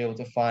never be able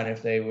to find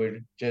if they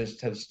would just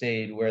have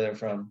stayed where they're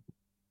from.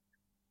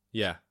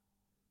 Yeah,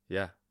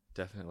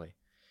 definitely.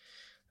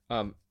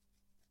 And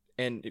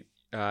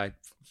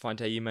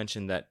Fonte, you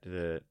mentioned that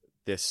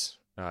this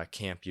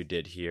camp you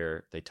did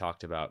here, they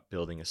talked about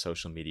building a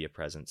social media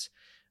presence.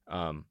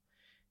 Have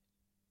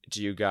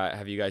you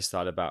guys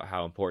thought about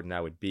how important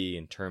that would be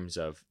in terms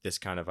of this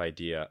kind of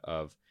idea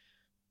of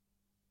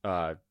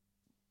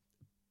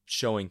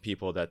showing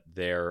people that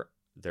there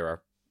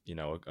are, you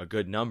know, a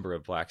good number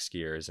of black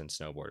skiers and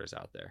snowboarders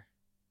out there?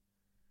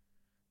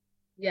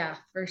 Yeah,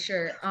 for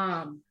sure.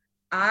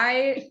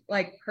 I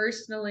like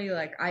personally,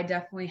 like I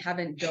definitely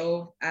haven't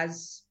dove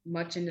as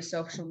much into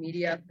social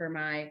media for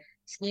my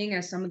skiing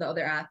as some of the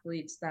other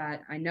athletes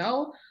that I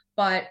know,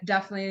 but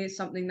definitely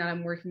something that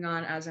I'm working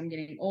on as I'm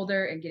getting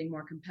older and getting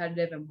more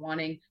competitive and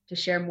wanting to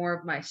share more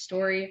of my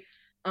story.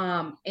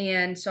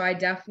 And so I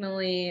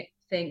definitely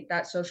think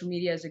that social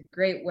media is a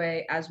great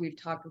way, as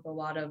we've talked with a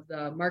lot of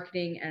the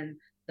marketing, and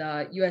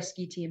the US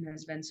ski team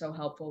has been so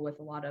helpful with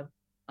a lot of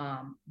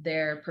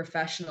their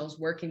professionals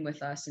working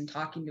with us and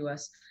talking to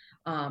us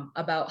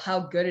about how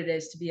good it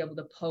is to be able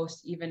to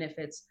post, even if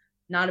it's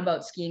not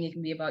about skiing. It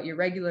can be about your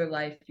regular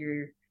life,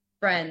 your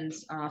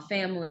friends,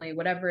 family,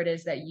 whatever it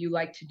is that you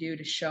like to do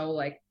to show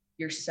like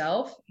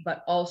yourself,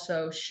 but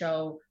also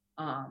show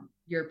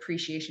your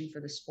appreciation for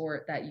the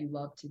sport that you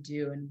love to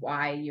do and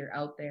why you're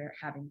out there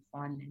having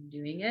fun and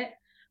doing it.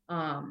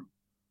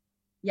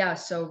 Yeah,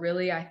 so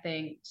really, I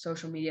think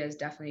social media is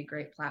definitely a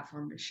great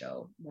platform to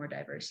show more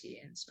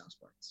diversity in snow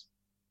sports.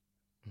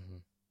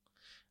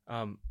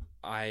 Mm-hmm.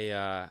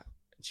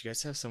 Do you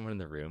guys have someone in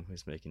the room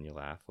who's making you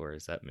laugh, or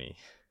is that me?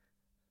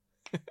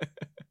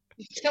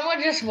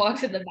 Someone just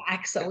walked in the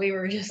back, so we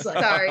were just like,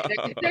 sorry.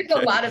 There's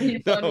a lot of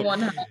people in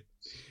one house.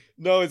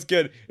 No, it's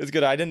good. It's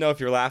good. I didn't know if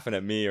you're laughing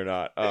at me or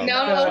not.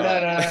 No.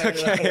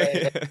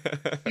 Okay.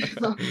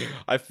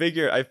 I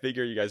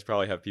figure you guys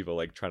probably have people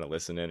like trying to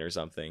listen in or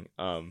something.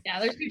 Yeah,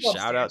 there's people.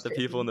 Shout out to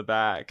people in the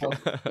back.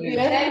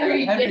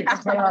 Henry,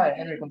 come say hi.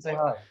 Henry, come say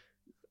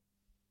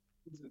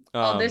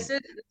hi. This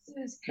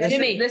is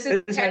Jimmy. This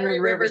is Henry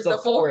Rivers the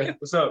fourth.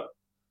 What's up?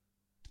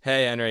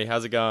 Hey, Henry,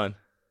 how's it going?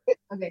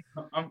 Okay.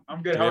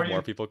 I'm good. Do we How have are you?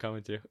 more people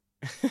coming too?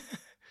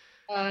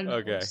 No,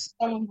 Okay.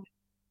 someone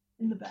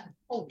in the back.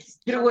 Oh,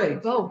 Get away.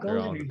 Go. They're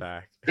all in the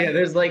back. Yeah,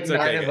 there's like It's 9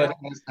 okay, of us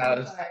in this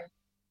house.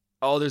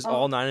 Oh, there's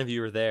all 9 of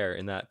you are there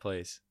in that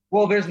place.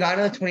 Well, there's 9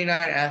 of the 29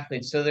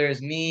 athletes. So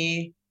there's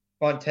me,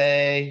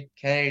 Fonte,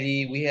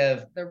 Kennedy. We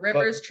have The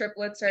Rivers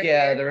triplets are the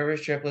there.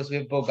 Rivers triplets. We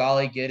have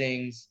Bogali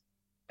Giddings,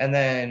 and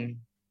then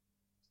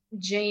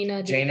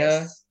Jaina.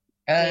 Jaina.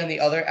 And then the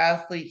other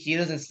athlete, he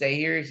doesn't stay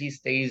here. He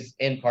stays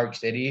in Park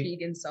City.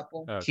 Keegan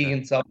Supple. Okay.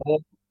 Keegan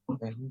Supple.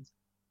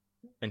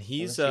 And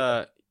he's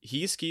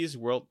he skis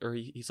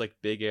he's like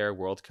big air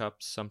World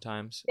Cups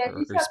sometimes, Yeah, or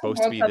he's he's got supposed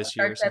some to be World this Cup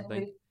year or starts, I something.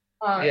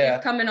 believe. Yeah.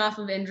 He's coming off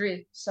of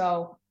injury,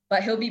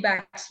 but he'll be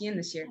back skiing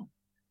this year.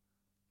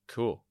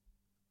 Cool.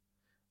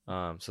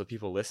 So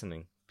people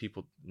listening,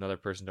 another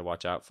person to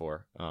watch out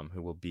for,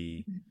 who will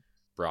be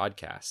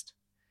broadcast.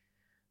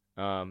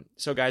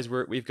 So guys,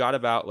 we've got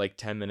about like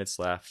 10 minutes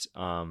left.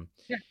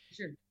 Yeah,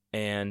 sure.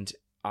 And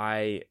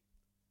I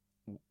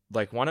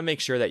want to make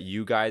sure that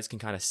you guys can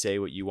kind of say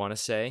what you want to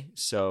say.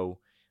 So,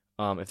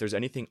 if there's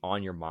anything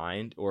on your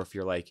mind, or if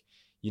you're like,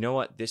 you know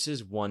what, this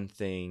is one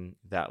thing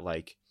that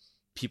like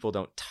people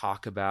don't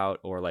talk about,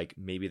 or like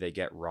maybe they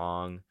get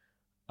wrong,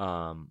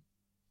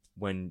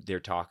 when they're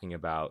talking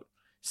about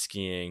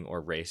skiing or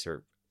race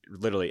or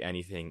literally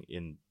anything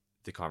in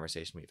the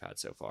conversation we've had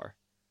so far.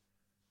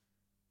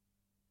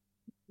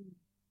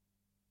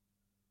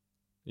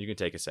 You can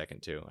take a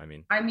second too. I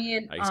mean,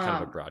 it's kind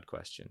of a broad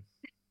question.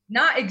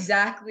 Not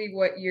exactly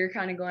what you're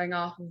kind of going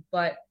off of,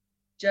 but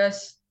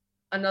just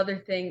another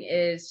thing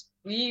is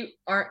we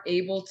aren't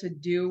able to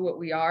do what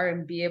we are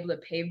and be able to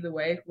pave the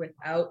way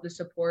without the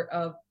support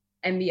of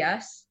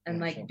MBS and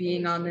like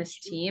being on this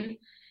team.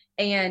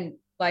 And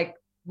like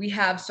we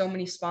have so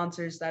many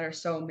sponsors that are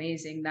so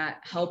amazing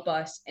that help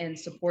us and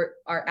support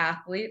our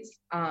athletes.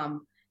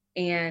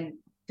 And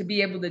to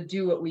be able to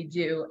do what we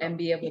do and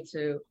be able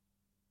to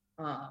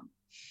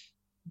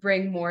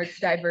bring more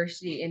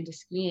diversity into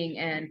skiing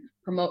and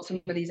promote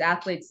some of these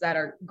athletes that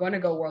are going to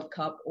go World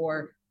Cup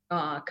or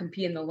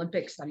compete in the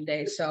Olympics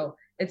someday. So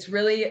it's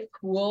really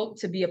cool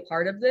to be a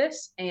part of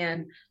this.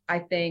 And I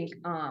think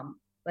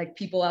like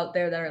people out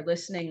there that are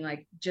listening,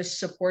 like just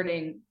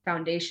supporting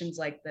foundations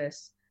like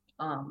this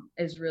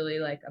is really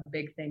like a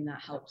big thing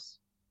that helps.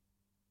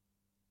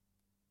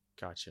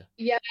 Gotcha.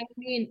 Yeah, I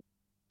mean,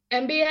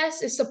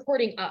 MBS is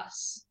supporting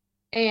us.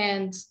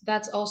 And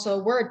that's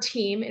also, we're a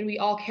team and we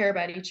all care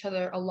about each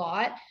other a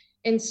lot.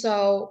 And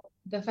so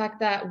the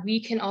fact that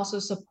we can also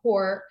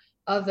support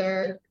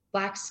other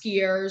Black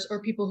skiers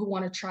or people who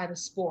want to try the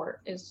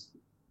sport is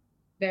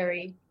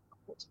very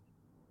cool.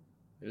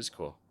 It is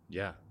cool.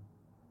 Yeah.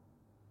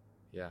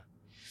 Yeah.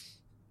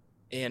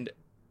 And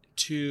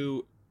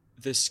to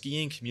the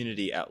skiing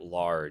community at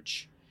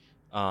large,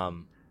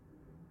 do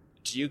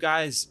you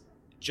guys,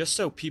 just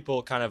so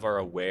people kind of are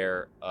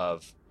aware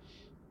of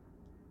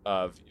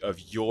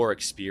your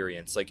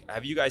experience, like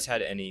have you guys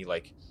had any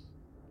like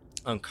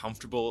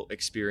uncomfortable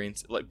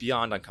experience, like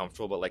beyond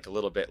uncomfortable, but like a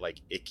little bit like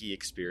icky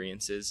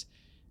experiences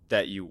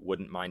that you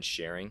wouldn't mind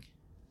sharing?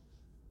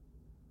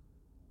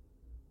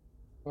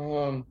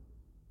 No,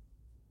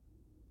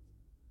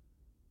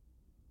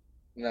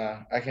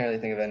 I can't really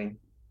think of any.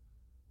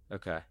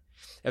 Okay.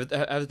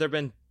 Have there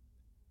been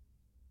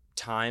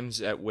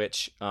times at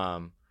which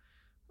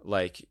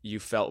like you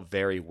felt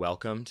very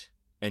welcomed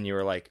and you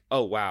were like,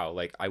 oh wow,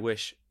 like I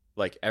wish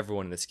like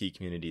everyone in the ski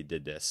community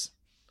did this?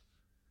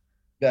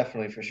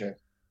 Definitely, for sure.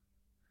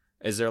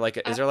 Is there like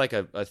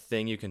a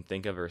thing you can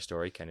think of, or a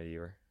story, Kennedy,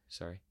 or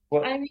sorry?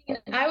 Well, I mean,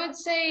 I would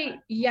say,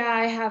 yeah,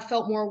 I have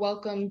felt more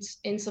welcomed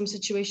in some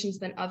situations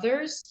than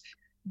others,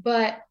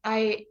 but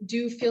I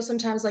do feel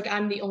sometimes like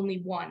I'm the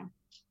only one.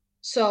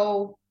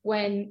 So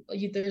when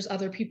there's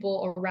other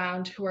people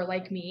around who are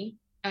like me,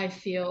 I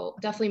feel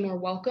definitely more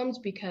welcomed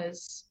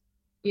because,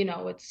 you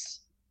know,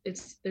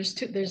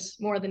 there's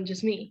more than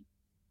just me.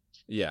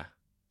 Yeah,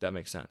 that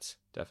makes sense.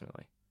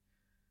 Definitely.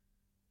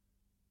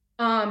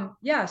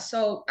 Yeah,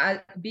 so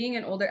being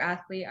an older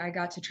athlete, I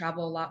got to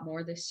travel a lot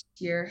more this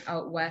year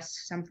out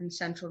west. I'm from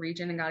Central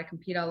Region and got to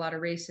compete at a lot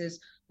of races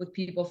with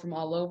people from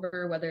all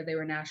over, whether they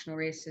were national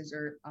races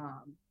or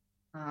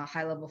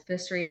high level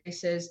FIS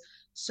races.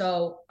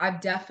 So I've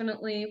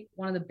definitely,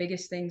 one of the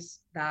biggest things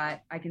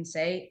that I can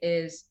say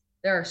is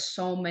there are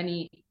so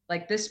many,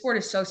 like this sport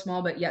is so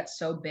small, but yet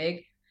so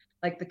big.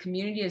 Like the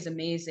community is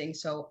amazing.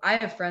 So I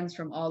have friends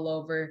from all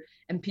over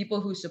and people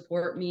who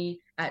support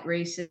me at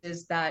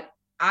races that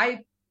I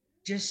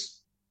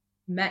just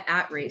met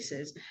at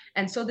races.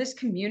 And so this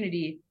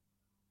community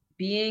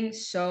being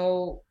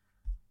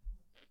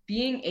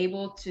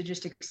able to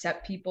just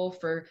accept people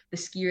for the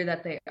skier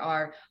that they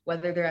are,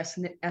 whether their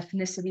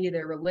ethnicity,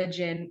 their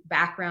religion,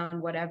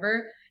 background,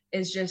 whatever,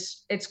 is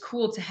just, it's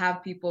cool to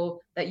have people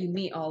that you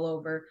meet all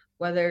over,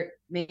 whether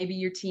maybe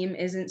your team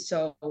isn't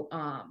so,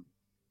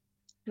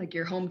 like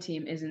your home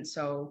team isn't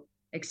so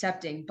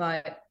accepting,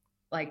 but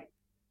like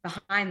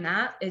behind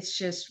that, it's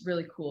just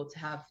really cool to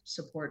have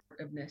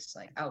supportiveness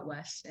like out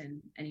west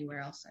and anywhere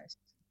else.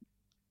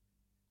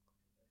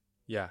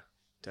 Yeah,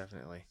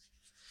 definitely.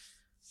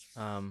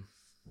 I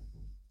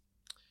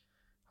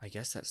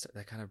guess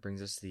that kind of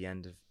brings us to the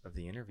end of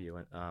the interview.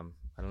 And I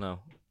don't know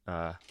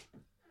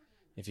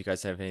if you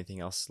guys have anything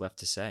else left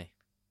to say.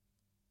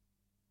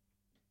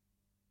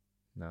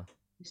 No.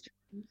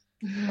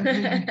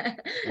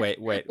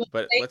 Wait, well,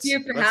 but thank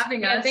you for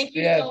having us. Thank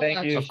you. Yeah, so thank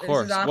much. you. Of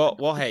course. Awesome.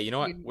 Well, hey, you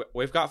know what?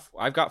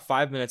 I've got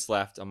 5 minutes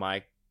left on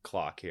my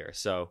clock here,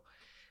 so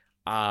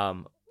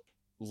Um,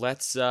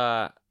 let's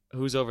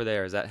who's over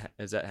there? Is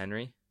that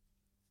Henry?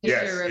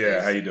 Yes, Mr.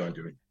 yeah. How Rivers. you doing,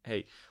 Jimmy?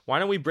 Hey, why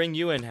don't we bring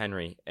you in,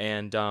 Henry?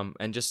 And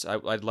just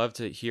I'd love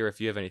to hear if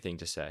you have anything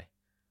to say.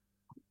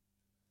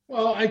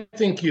 Well, I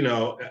think,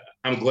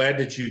 I'm glad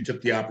that you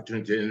took the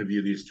opportunity to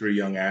interview these three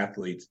young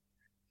athletes.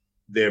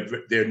 They're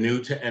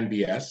new to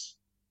NBS.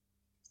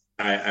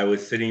 I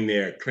was sitting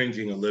there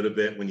cringing a little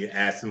bit when you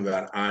asked them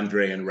about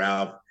Andre and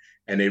Ralph,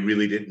 and they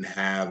really didn't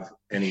have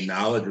any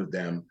knowledge of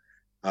them.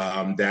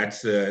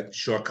 That's a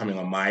shortcoming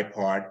on my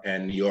part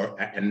and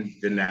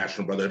the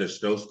National Brotherhood of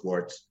Snow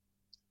Sports,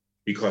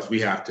 because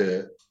we have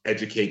to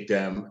educate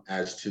them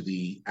as to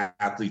the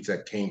athletes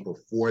that came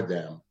before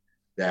them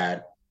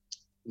that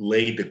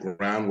laid the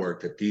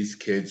groundwork that these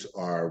kids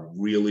are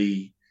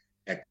really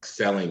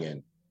excelling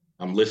in.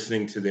 I'm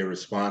listening to their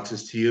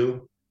responses to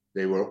you.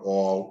 They were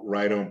all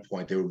right on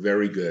point. They were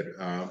very good.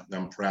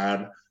 I'm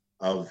proud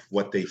of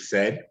what they've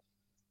said.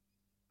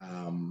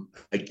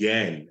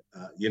 Again,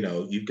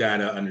 you've got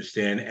to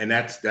understand, and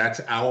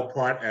that's our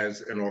part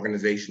as an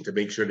organization to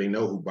make sure they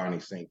know who Bonnie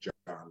St. John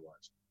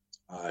was.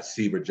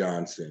 Sieber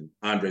Johnson,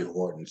 Andre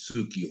Horton,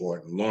 Suki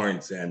Horton,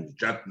 Lawrence Samuels,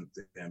 Justin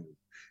Samuels.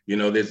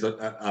 There's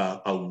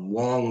a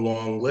long,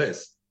 long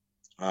list.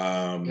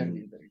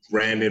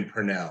 Brandon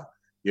Purnell,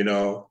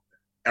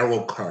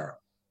 Errol Kerr.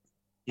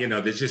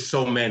 There's just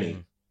so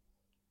many.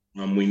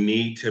 We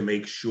need to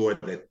make sure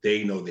that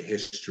they know the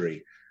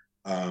history.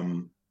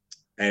 And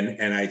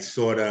I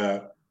sort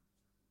of,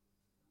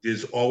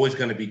 there's always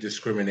going to be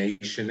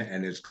discrimination,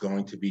 and there's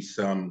going to be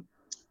some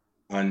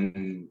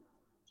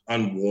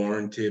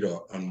unwarranted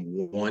or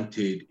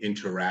unwanted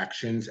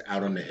interactions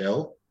out on the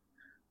Hill.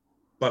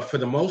 But for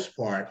the most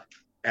part,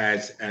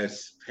 as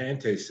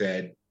Pante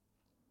said,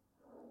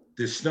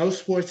 the snow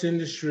sports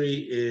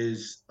industry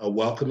is a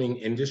welcoming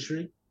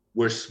industry.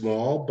 We're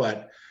small,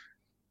 but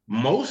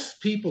most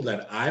people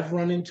that I've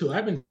run into,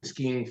 I've been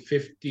skiing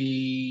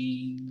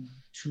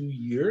 52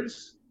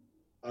 years.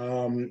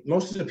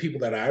 Most of the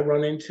people that I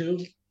run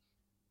into,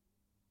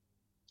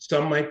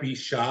 some might be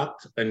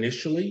shocked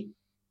initially,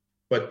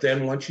 but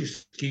then once you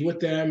ski with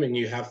them and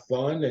you have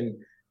fun,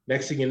 and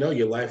next thing you know,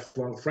 you're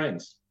lifelong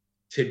friends.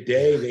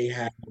 Today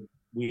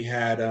we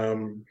had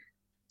a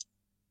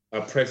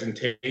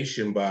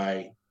presentation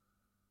by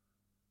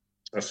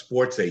a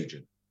sports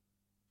agent.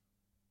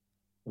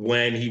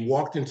 When he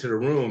walked into the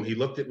room, he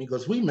looked at me,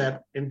 goes, "We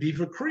met in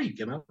Beaver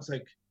Creek." And I was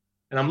like,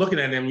 and I'm looking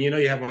at him, you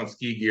have on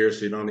ski gear,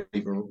 so you don't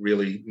even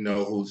really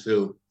know who's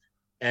who.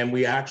 And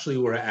we actually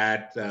were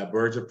at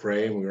Birds of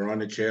Prey, and we were on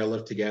the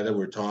chairlift together.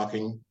 We're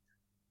talking.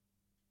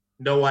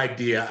 No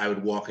idea I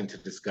would walk into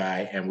this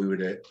guy and we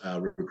would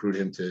recruit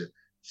him to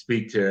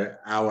speak to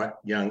our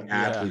young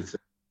athletes,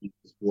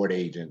 sport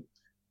agent.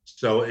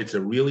 So it's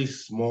a really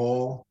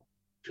small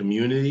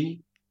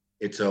community.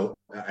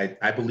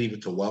 I believe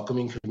it's a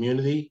welcoming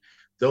community.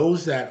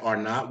 Those that are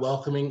not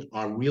welcoming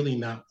are really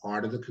not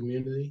part of the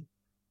community.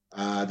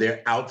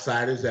 They're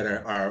outsiders that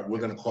are we're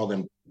going to call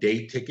them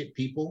day ticket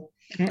people.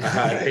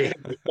 They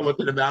come up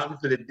to the mountain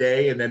for the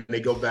day and then they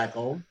go back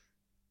home.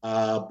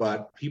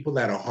 But people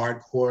that are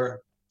hardcore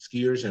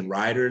skiers and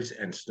riders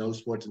and snow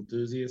sports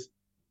enthusiasts,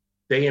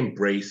 they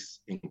embrace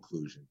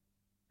inclusion.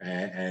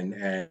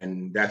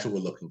 And that's what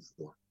we're looking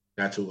for.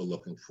 That's what we're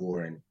looking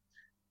for. And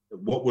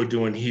what we're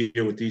doing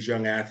here with these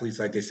young athletes,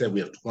 like I said, we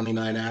have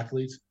 29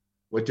 athletes.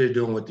 What we're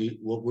doing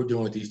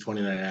with these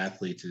 29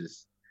 athletes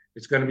is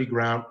it's going to be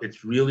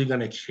it's really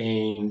going to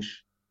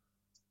change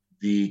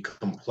the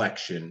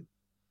complexion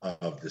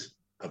of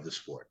the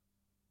sport.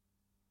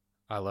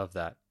 I love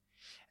that.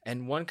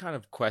 And one kind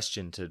of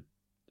question to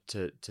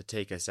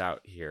take us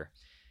out here.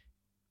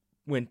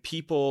 When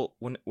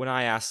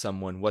I ask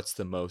someone what's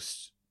the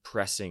most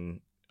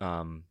pressing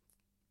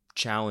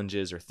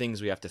challenges or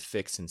things we have to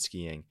fix in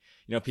skiing,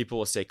 people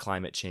will say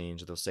climate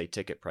change, or they'll say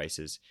ticket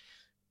prices.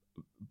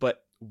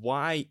 But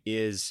why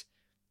is,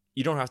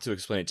 you don't have to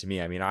explain it to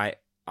me. I mean,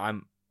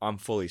 I'm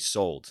fully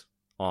sold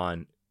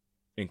on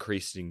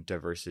increasing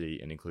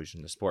diversity and inclusion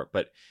in the sport.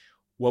 But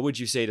what would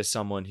you say to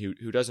someone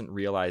who doesn't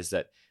realize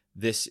that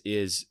this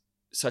is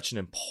such an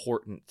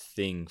important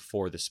thing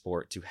for the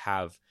sport, to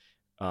have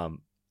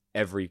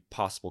every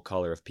possible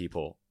color of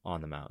people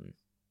on the mountain?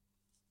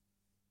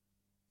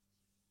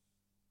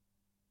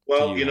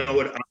 Well, you know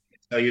what? I'm going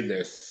to tell you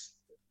this.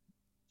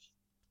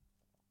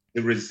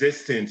 The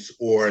resistance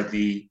or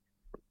the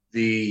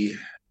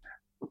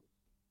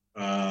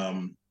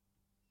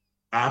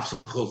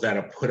obstacles that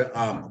are put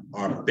up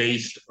are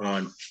based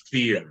on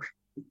fear.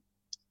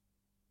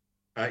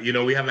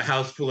 We have a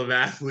house full of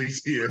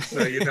athletes here, so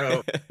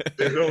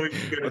there's always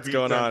going to be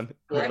going on?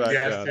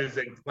 Jesters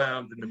and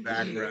clowns in the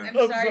background.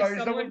 I'm sorry,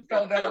 someone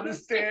fell down the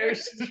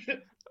stairs.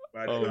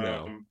 But, oh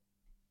no!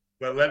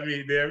 But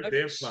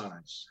they're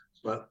fine.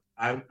 But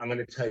I'm going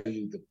to tell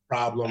you the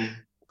problem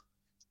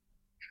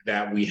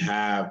that we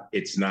have.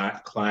 It's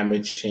not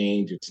climate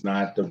change. It's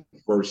not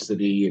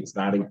diversity. It's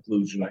not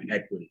inclusion or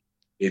equity.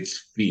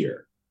 It's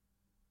fear.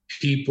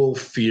 People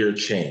fear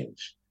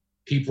change.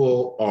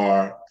 People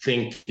are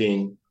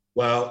thinking,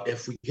 Well,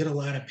 if we get a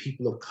lot of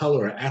people of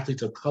color,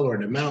 athletes of color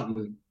in the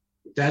mountain,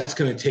 that's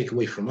going to take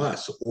away from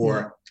us.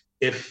 Or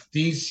if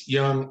these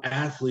young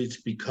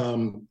athletes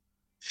become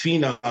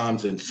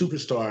phenoms and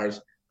superstars,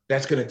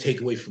 that's going to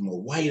take away from a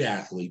white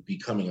athlete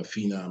becoming a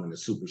phenom and a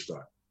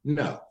superstar.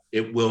 No,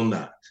 it will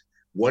not.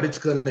 What it's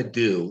going to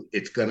do,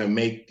 it's going to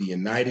make the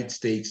United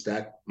States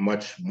that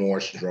much more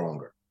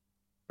stronger.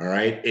 All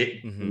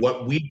right.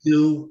 What we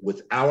do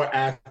with our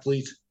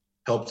athletes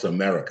helps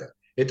America.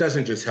 It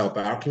doesn't just help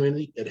our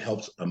community, it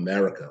helps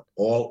America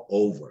all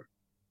over.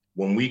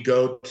 When we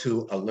go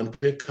to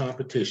Olympic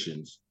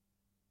competitions,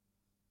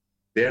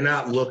 they're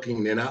not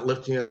lifting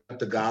up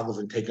the goggles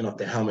and taking off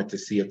the helmet to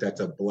see if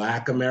that's a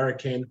Black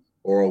American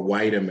or a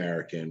white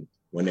American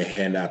when they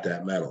hand out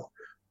that medal.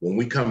 When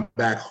we come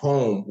back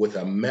home with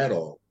a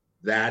medal,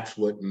 that's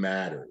what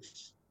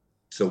matters.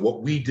 So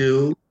what we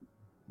do,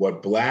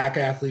 what Black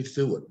athletes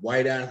do, what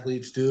white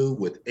athletes do,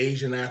 what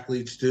Asian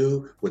athletes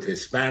do, what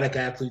Hispanic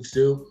athletes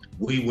do,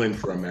 we win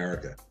for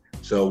America.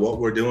 So what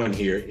we're doing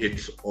here,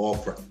 it's all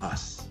for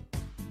us.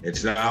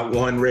 It's not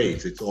one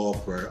race, it's all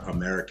for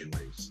American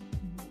race.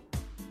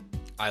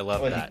 I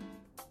love that.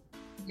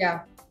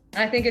 Yeah.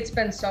 I think it's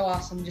been so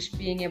awesome just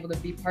being able to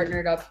be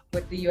partnered up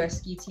with the U.S.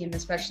 ski team,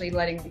 especially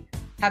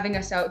having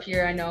us out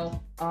here. I know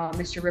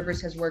Mr.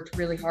 Rivers has worked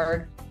really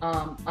hard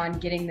on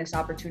getting this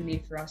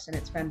opportunity for us, and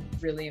it's been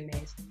really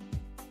amazing.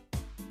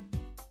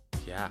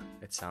 Yeah,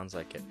 it sounds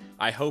like it.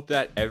 I hope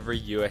that every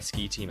U.S.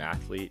 ski team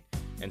athlete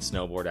and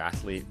snowboard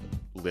athlete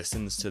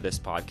listens to this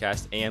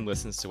podcast and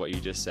listens to what you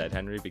just said,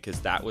 Henry, because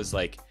that was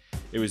like,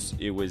 it was,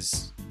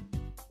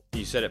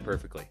 you said it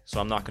perfectly.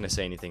 So I'm not going to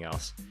say anything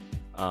else.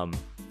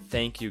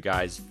 Thank you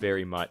guys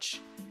very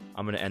much.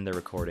 I'm going to end the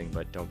recording,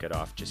 but don't get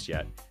off just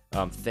yet.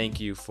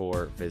 Thank you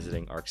for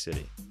visiting Arc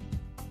City.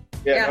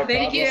 Yeah, no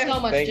thank you so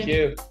much. Thank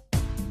you.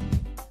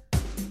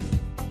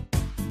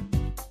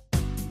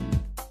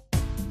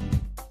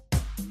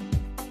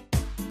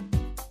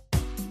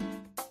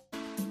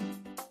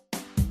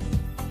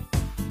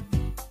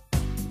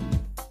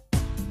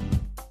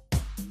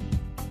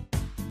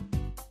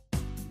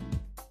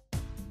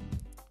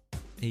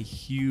 A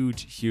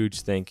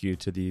huge thank you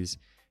to these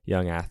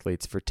young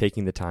athletes for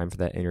taking the time for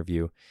that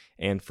interview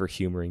and for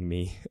humoring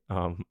me.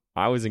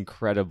 I was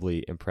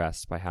incredibly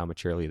impressed by how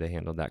maturely they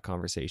handled that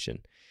conversation.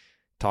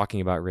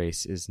 Talking about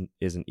race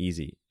isn't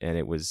easy, and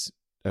it was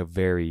a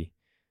very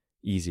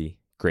easy,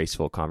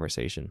 graceful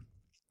conversation.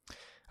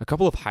 A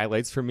couple of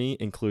highlights for me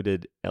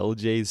included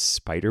LJ's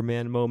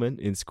Spider-Man moment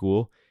in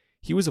school.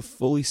 He was a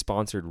fully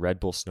sponsored Red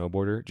Bull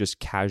snowboarder, just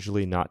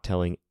casually not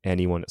telling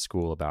anyone at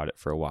school about it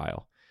for a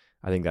while.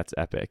 I think that's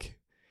epic.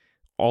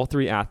 All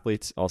three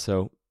athletes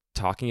also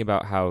talking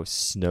about how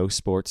snow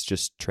sports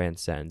just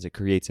transcends. It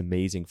creates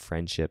amazing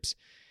friendships.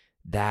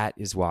 That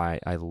is why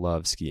I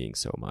love skiing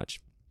so much.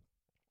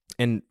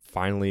 And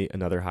finally,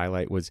 another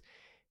highlight was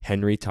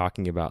Henry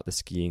talking about the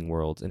skiing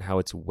world and how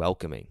it's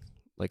welcoming.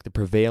 Like the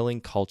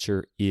prevailing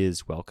culture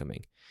is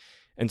welcoming.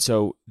 And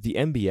so the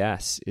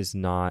MBS is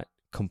not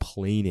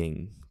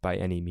complaining by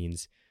any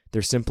means.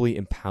 They're simply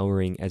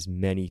empowering as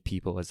many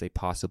people as they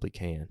possibly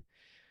can.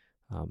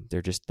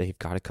 They've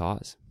got a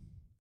cause.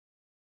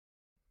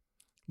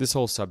 This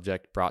whole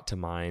subject brought to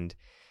mind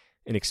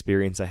an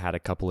experience I had a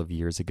couple of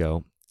years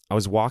ago. I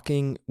was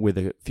walking with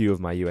a few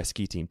of my US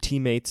ski team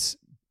teammates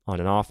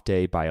on an off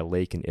day by a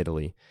lake in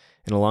Italy.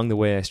 And along the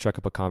way, I struck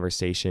up a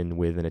conversation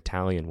with an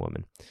Italian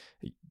woman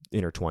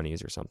in her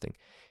 20s or something.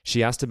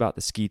 She asked about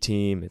the ski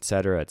team, et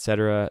cetera, et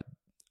cetera.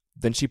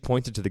 Then she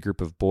pointed to the group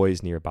of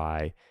boys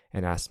nearby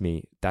and asked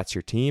me, "That's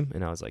your team?"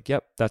 And I was like,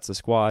 "Yep, that's the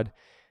squad."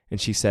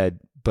 And she said,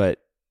 but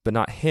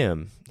not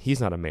him.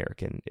 He's not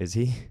American, is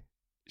he?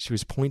 She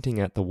was pointing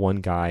at the one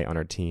guy on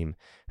our team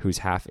who's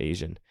half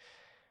Asian.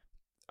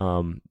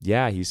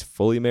 Yeah, he's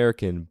fully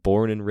American,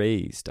 born and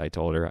raised, I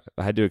told her.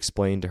 I had to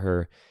explain to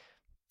her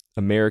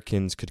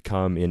Americans could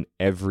come in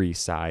every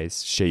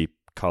size, shape,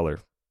 color.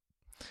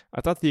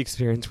 I thought the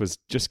experience was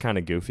just kind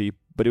of goofy,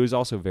 but it was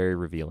also very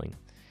revealing.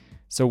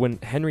 So when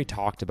Henry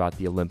talked about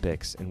the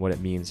Olympics and what it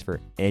means for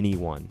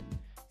anyone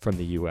from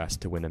the US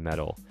to win a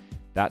medal,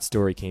 that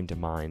story came to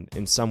mind.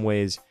 In some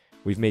ways,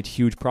 we've made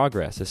huge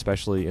progress,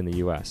 especially in the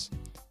US.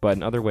 But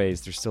in other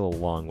ways, there's still a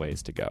long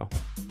ways to go.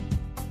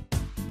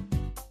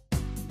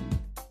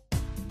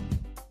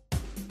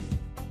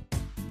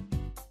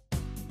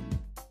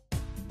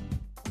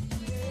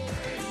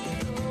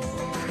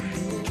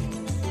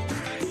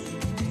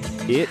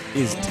 It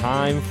is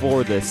time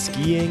for the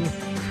Skiing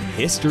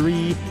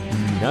History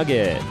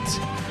Nugget.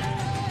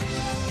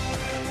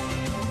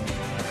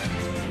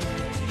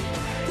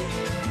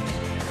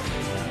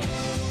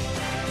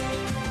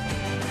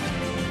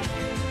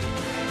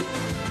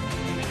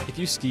 If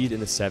you skied in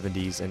the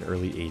 70s and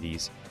early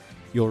 80s,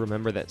 you'll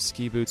remember that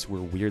ski boots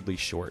were weirdly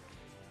short.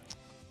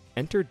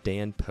 Enter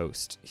Dan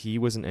Post. He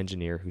was an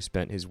engineer who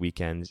spent his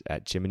weekends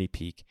at Jiminy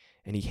Peak,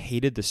 and he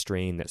hated the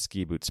strain that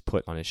ski boots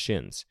put on his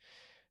shins.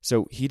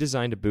 So he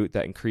designed a boot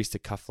that increased the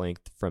cuff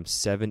length from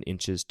 7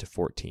 inches to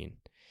 14.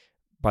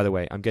 By the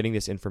way, I'm getting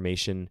this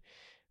information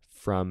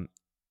from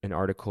an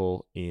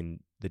article in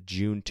the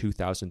June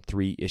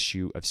 2003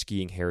 issue of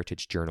Skiing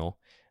Heritage Journal,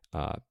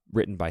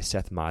 written by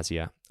Seth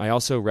Mazia. I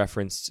also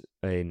referenced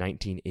a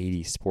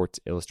 1980 Sports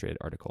Illustrated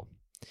article.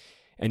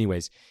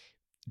 Anyways,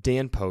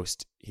 Dan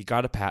Post, he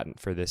got a patent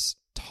for this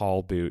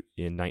tall boot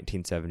in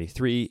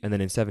 1973, and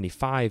then in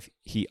 75,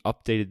 he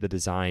updated the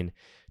design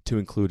to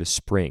include a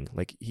spring.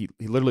 Like he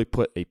literally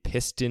put a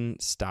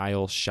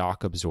piston-style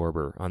shock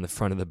absorber on the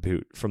front of the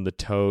boot from the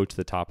toe to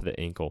the top of the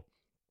ankle.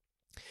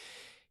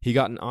 He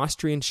got an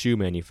Austrian shoe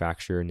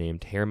manufacturer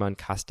named Hermann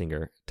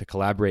Kastinger to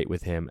collaborate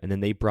with him, and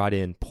then they brought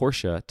in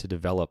Porsche to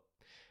develop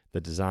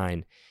the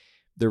design.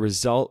 The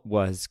result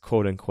was,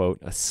 quote-unquote,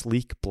 a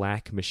sleek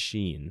black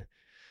machine.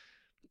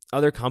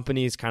 Other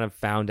companies kind of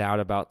found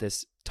out about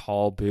this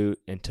tall boot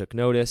and took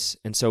notice,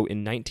 and so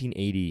in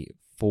 1980,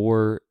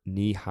 4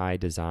 knee-high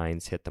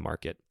designs hit the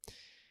market.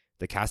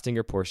 The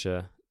Kastinger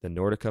Porsche, the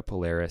Nordica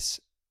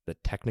Polaris, the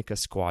Technica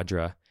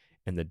Squadra,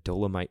 and the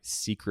Dolomite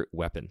Secret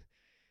Weapon.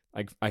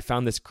 I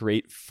found this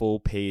great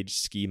full-page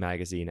ski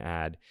magazine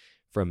ad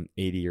from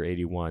 80 or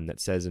 81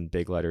 that says in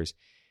big letters,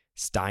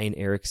 Stein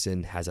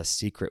Eriksen has a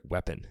secret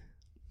weapon.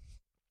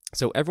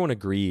 So everyone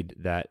agreed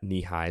that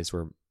knee-highs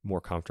were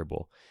more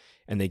comfortable,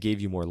 and they gave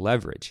you more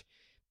leverage.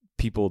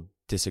 People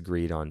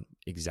disagreed on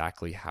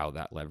exactly how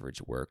that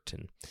leverage worked.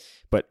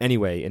 But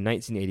anyway, in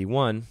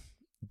 1981,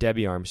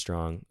 Debbie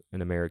Armstrong,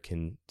 an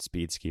American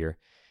speed skier,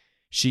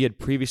 she had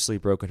previously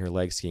broken her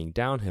leg skiing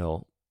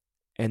downhill,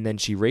 and then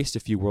she raced a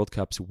few World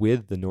Cups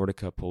with the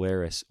Nordica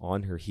Polaris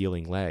on her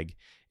healing leg,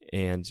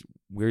 and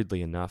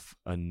weirdly enough,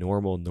 a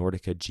normal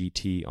Nordica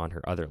GT on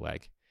her other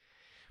leg.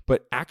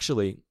 But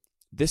actually,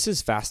 this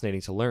is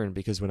fascinating to learn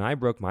because when I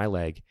broke my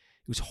leg,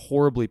 it was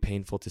horribly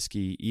painful to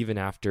ski even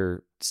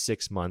after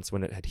 6 months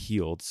when it had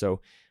healed.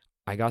 So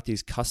I got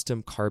these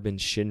custom carbon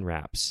shin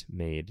wraps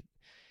made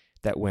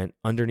that went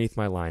underneath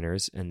my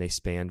liners, and they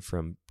spanned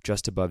from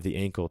just above the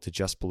ankle to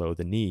just below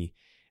the knee.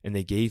 And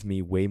they gave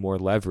me way more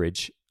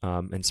leverage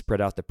and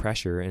spread out the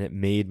pressure, and it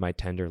made my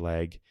tender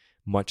leg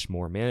much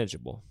more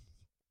manageable.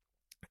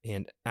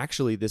 And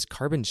actually, this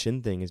carbon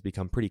shin thing has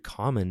become pretty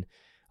common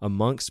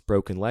amongst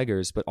broken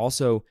leggers, but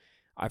also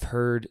I've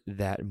heard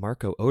that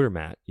Marco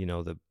Odermatt,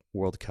 the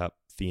World Cup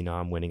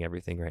phenom winning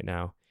everything right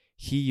now,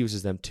 he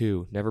uses them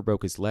too, never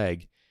broke his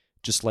leg,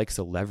 just likes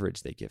the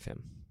leverage they give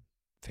him.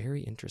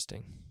 Very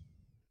interesting.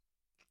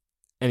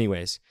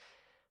 Anyways,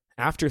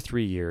 after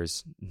 3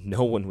 years,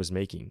 no one was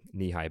making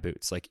knee-high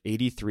boots. Like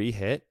 83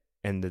 hit,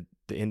 and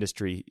the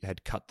industry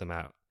had cut them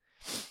out.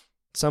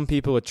 Some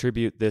people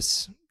attribute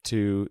this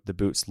to the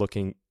boots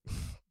looking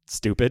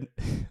stupid.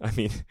 I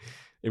mean,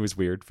 it was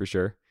weird for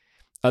sure.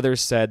 Others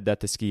said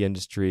that the ski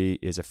industry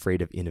is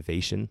afraid of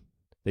innovation.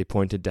 They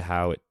pointed to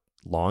how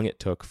long it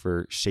took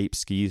for shape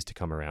skis to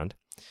come around.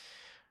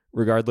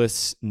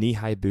 Regardless,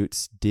 knee-high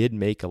boots did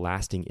make a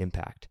lasting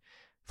impact.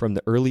 From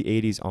the early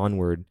 80s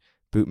onward,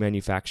 boot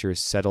manufacturers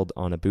settled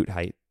on a boot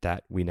height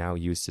that we now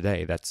use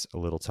today that's a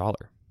little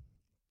taller.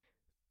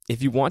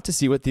 If you want to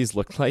see what these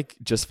look like,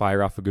 just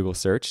fire off a Google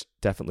search.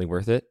 Definitely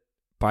worth it.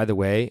 By the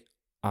way,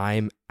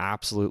 I'm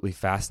absolutely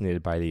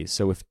fascinated by these.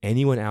 So if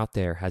anyone out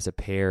there has a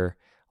pair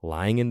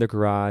lying in the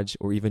garage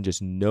or even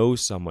just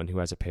knows someone who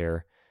has a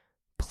pair,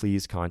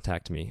 please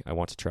contact me. I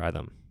want to try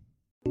them.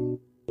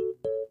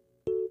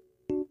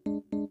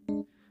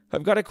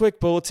 I've got a quick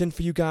bulletin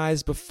for you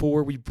guys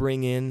before we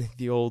bring in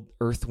the old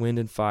Earth, Wind,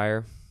 and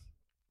Fire.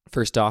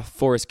 First off,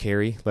 Forrest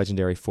Carey,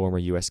 legendary former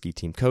U.S. ski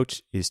team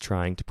coach, is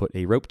trying to put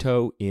a rope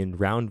tow in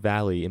Round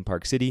Valley in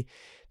Park City.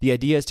 The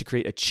idea is to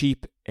create a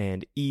cheap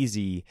and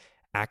easy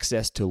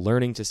access to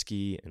learning to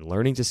ski and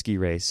learning to ski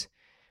race.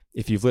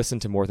 If you've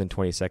listened to more than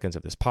 20 seconds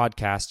of this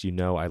podcast, you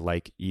know I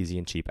like easy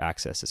and cheap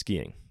access to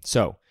skiing.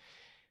 So,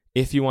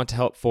 if you want to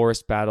help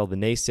Forrest battle the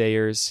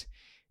naysayers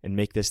and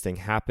make this thing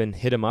happen,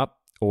 hit him up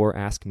or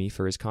ask me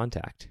for his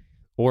contact.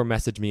 Or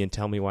message me and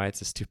tell me why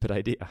it's a stupid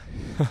idea.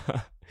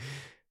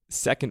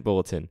 Second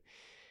bulletin,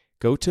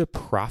 go to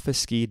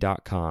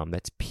propheski.com.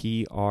 That's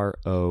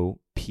Prophe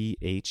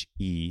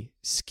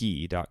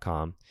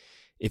ski.com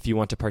if you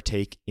want to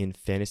partake in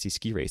fantasy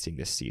ski racing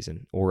this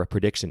season or a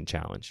prediction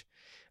challenge.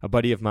 A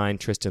buddy of mine,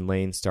 Tristan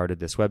Lane, started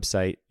this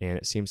website, and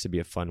it seems to be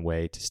a fun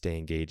way to stay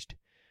engaged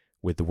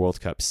with the World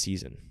Cup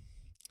season.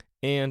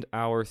 And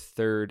our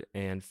third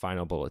and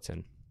final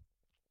bulletin.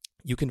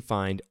 You can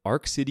find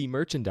Arc City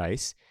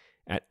merchandise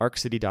at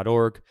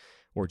arccity.org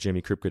or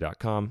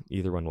jimmykrupka.com.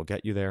 Either one will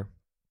get you there.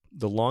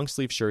 The long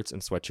sleeve shirts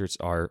and sweatshirts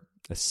are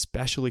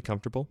especially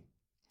comfortable.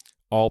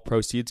 All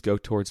proceeds go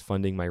towards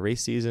funding my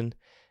race season,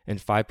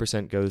 and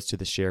 5% goes to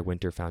the Share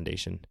Winter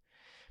Foundation.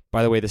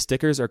 By the way, the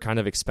stickers are kind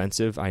of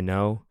expensive, I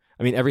know.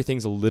 I mean,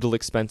 everything's a little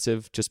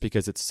expensive just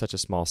because it's such a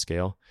small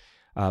scale.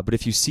 But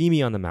if you see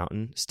me on the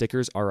mountain,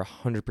 stickers are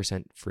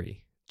 100%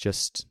 free.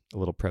 Just a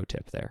little pro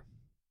tip there.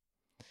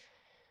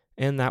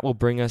 And that will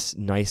bring us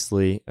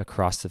nicely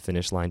across the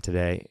finish line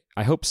today.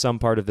 I hope some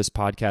part of this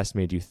podcast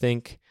made you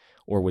think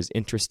or was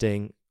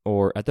interesting,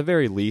 or at the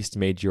very least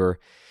made your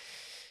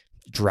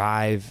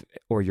drive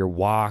or your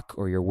walk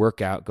or your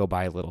workout go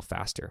by a little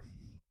faster.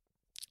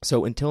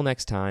 So until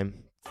next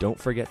time, Don't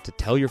forget to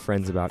tell your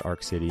friends about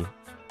Arc City,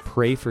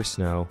 pray for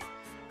snow,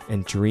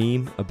 and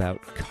dream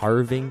about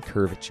carving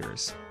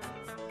curvatures.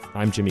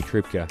 I'm Jimmy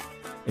Krupka,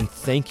 and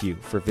thank you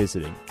for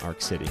visiting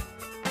Arc City.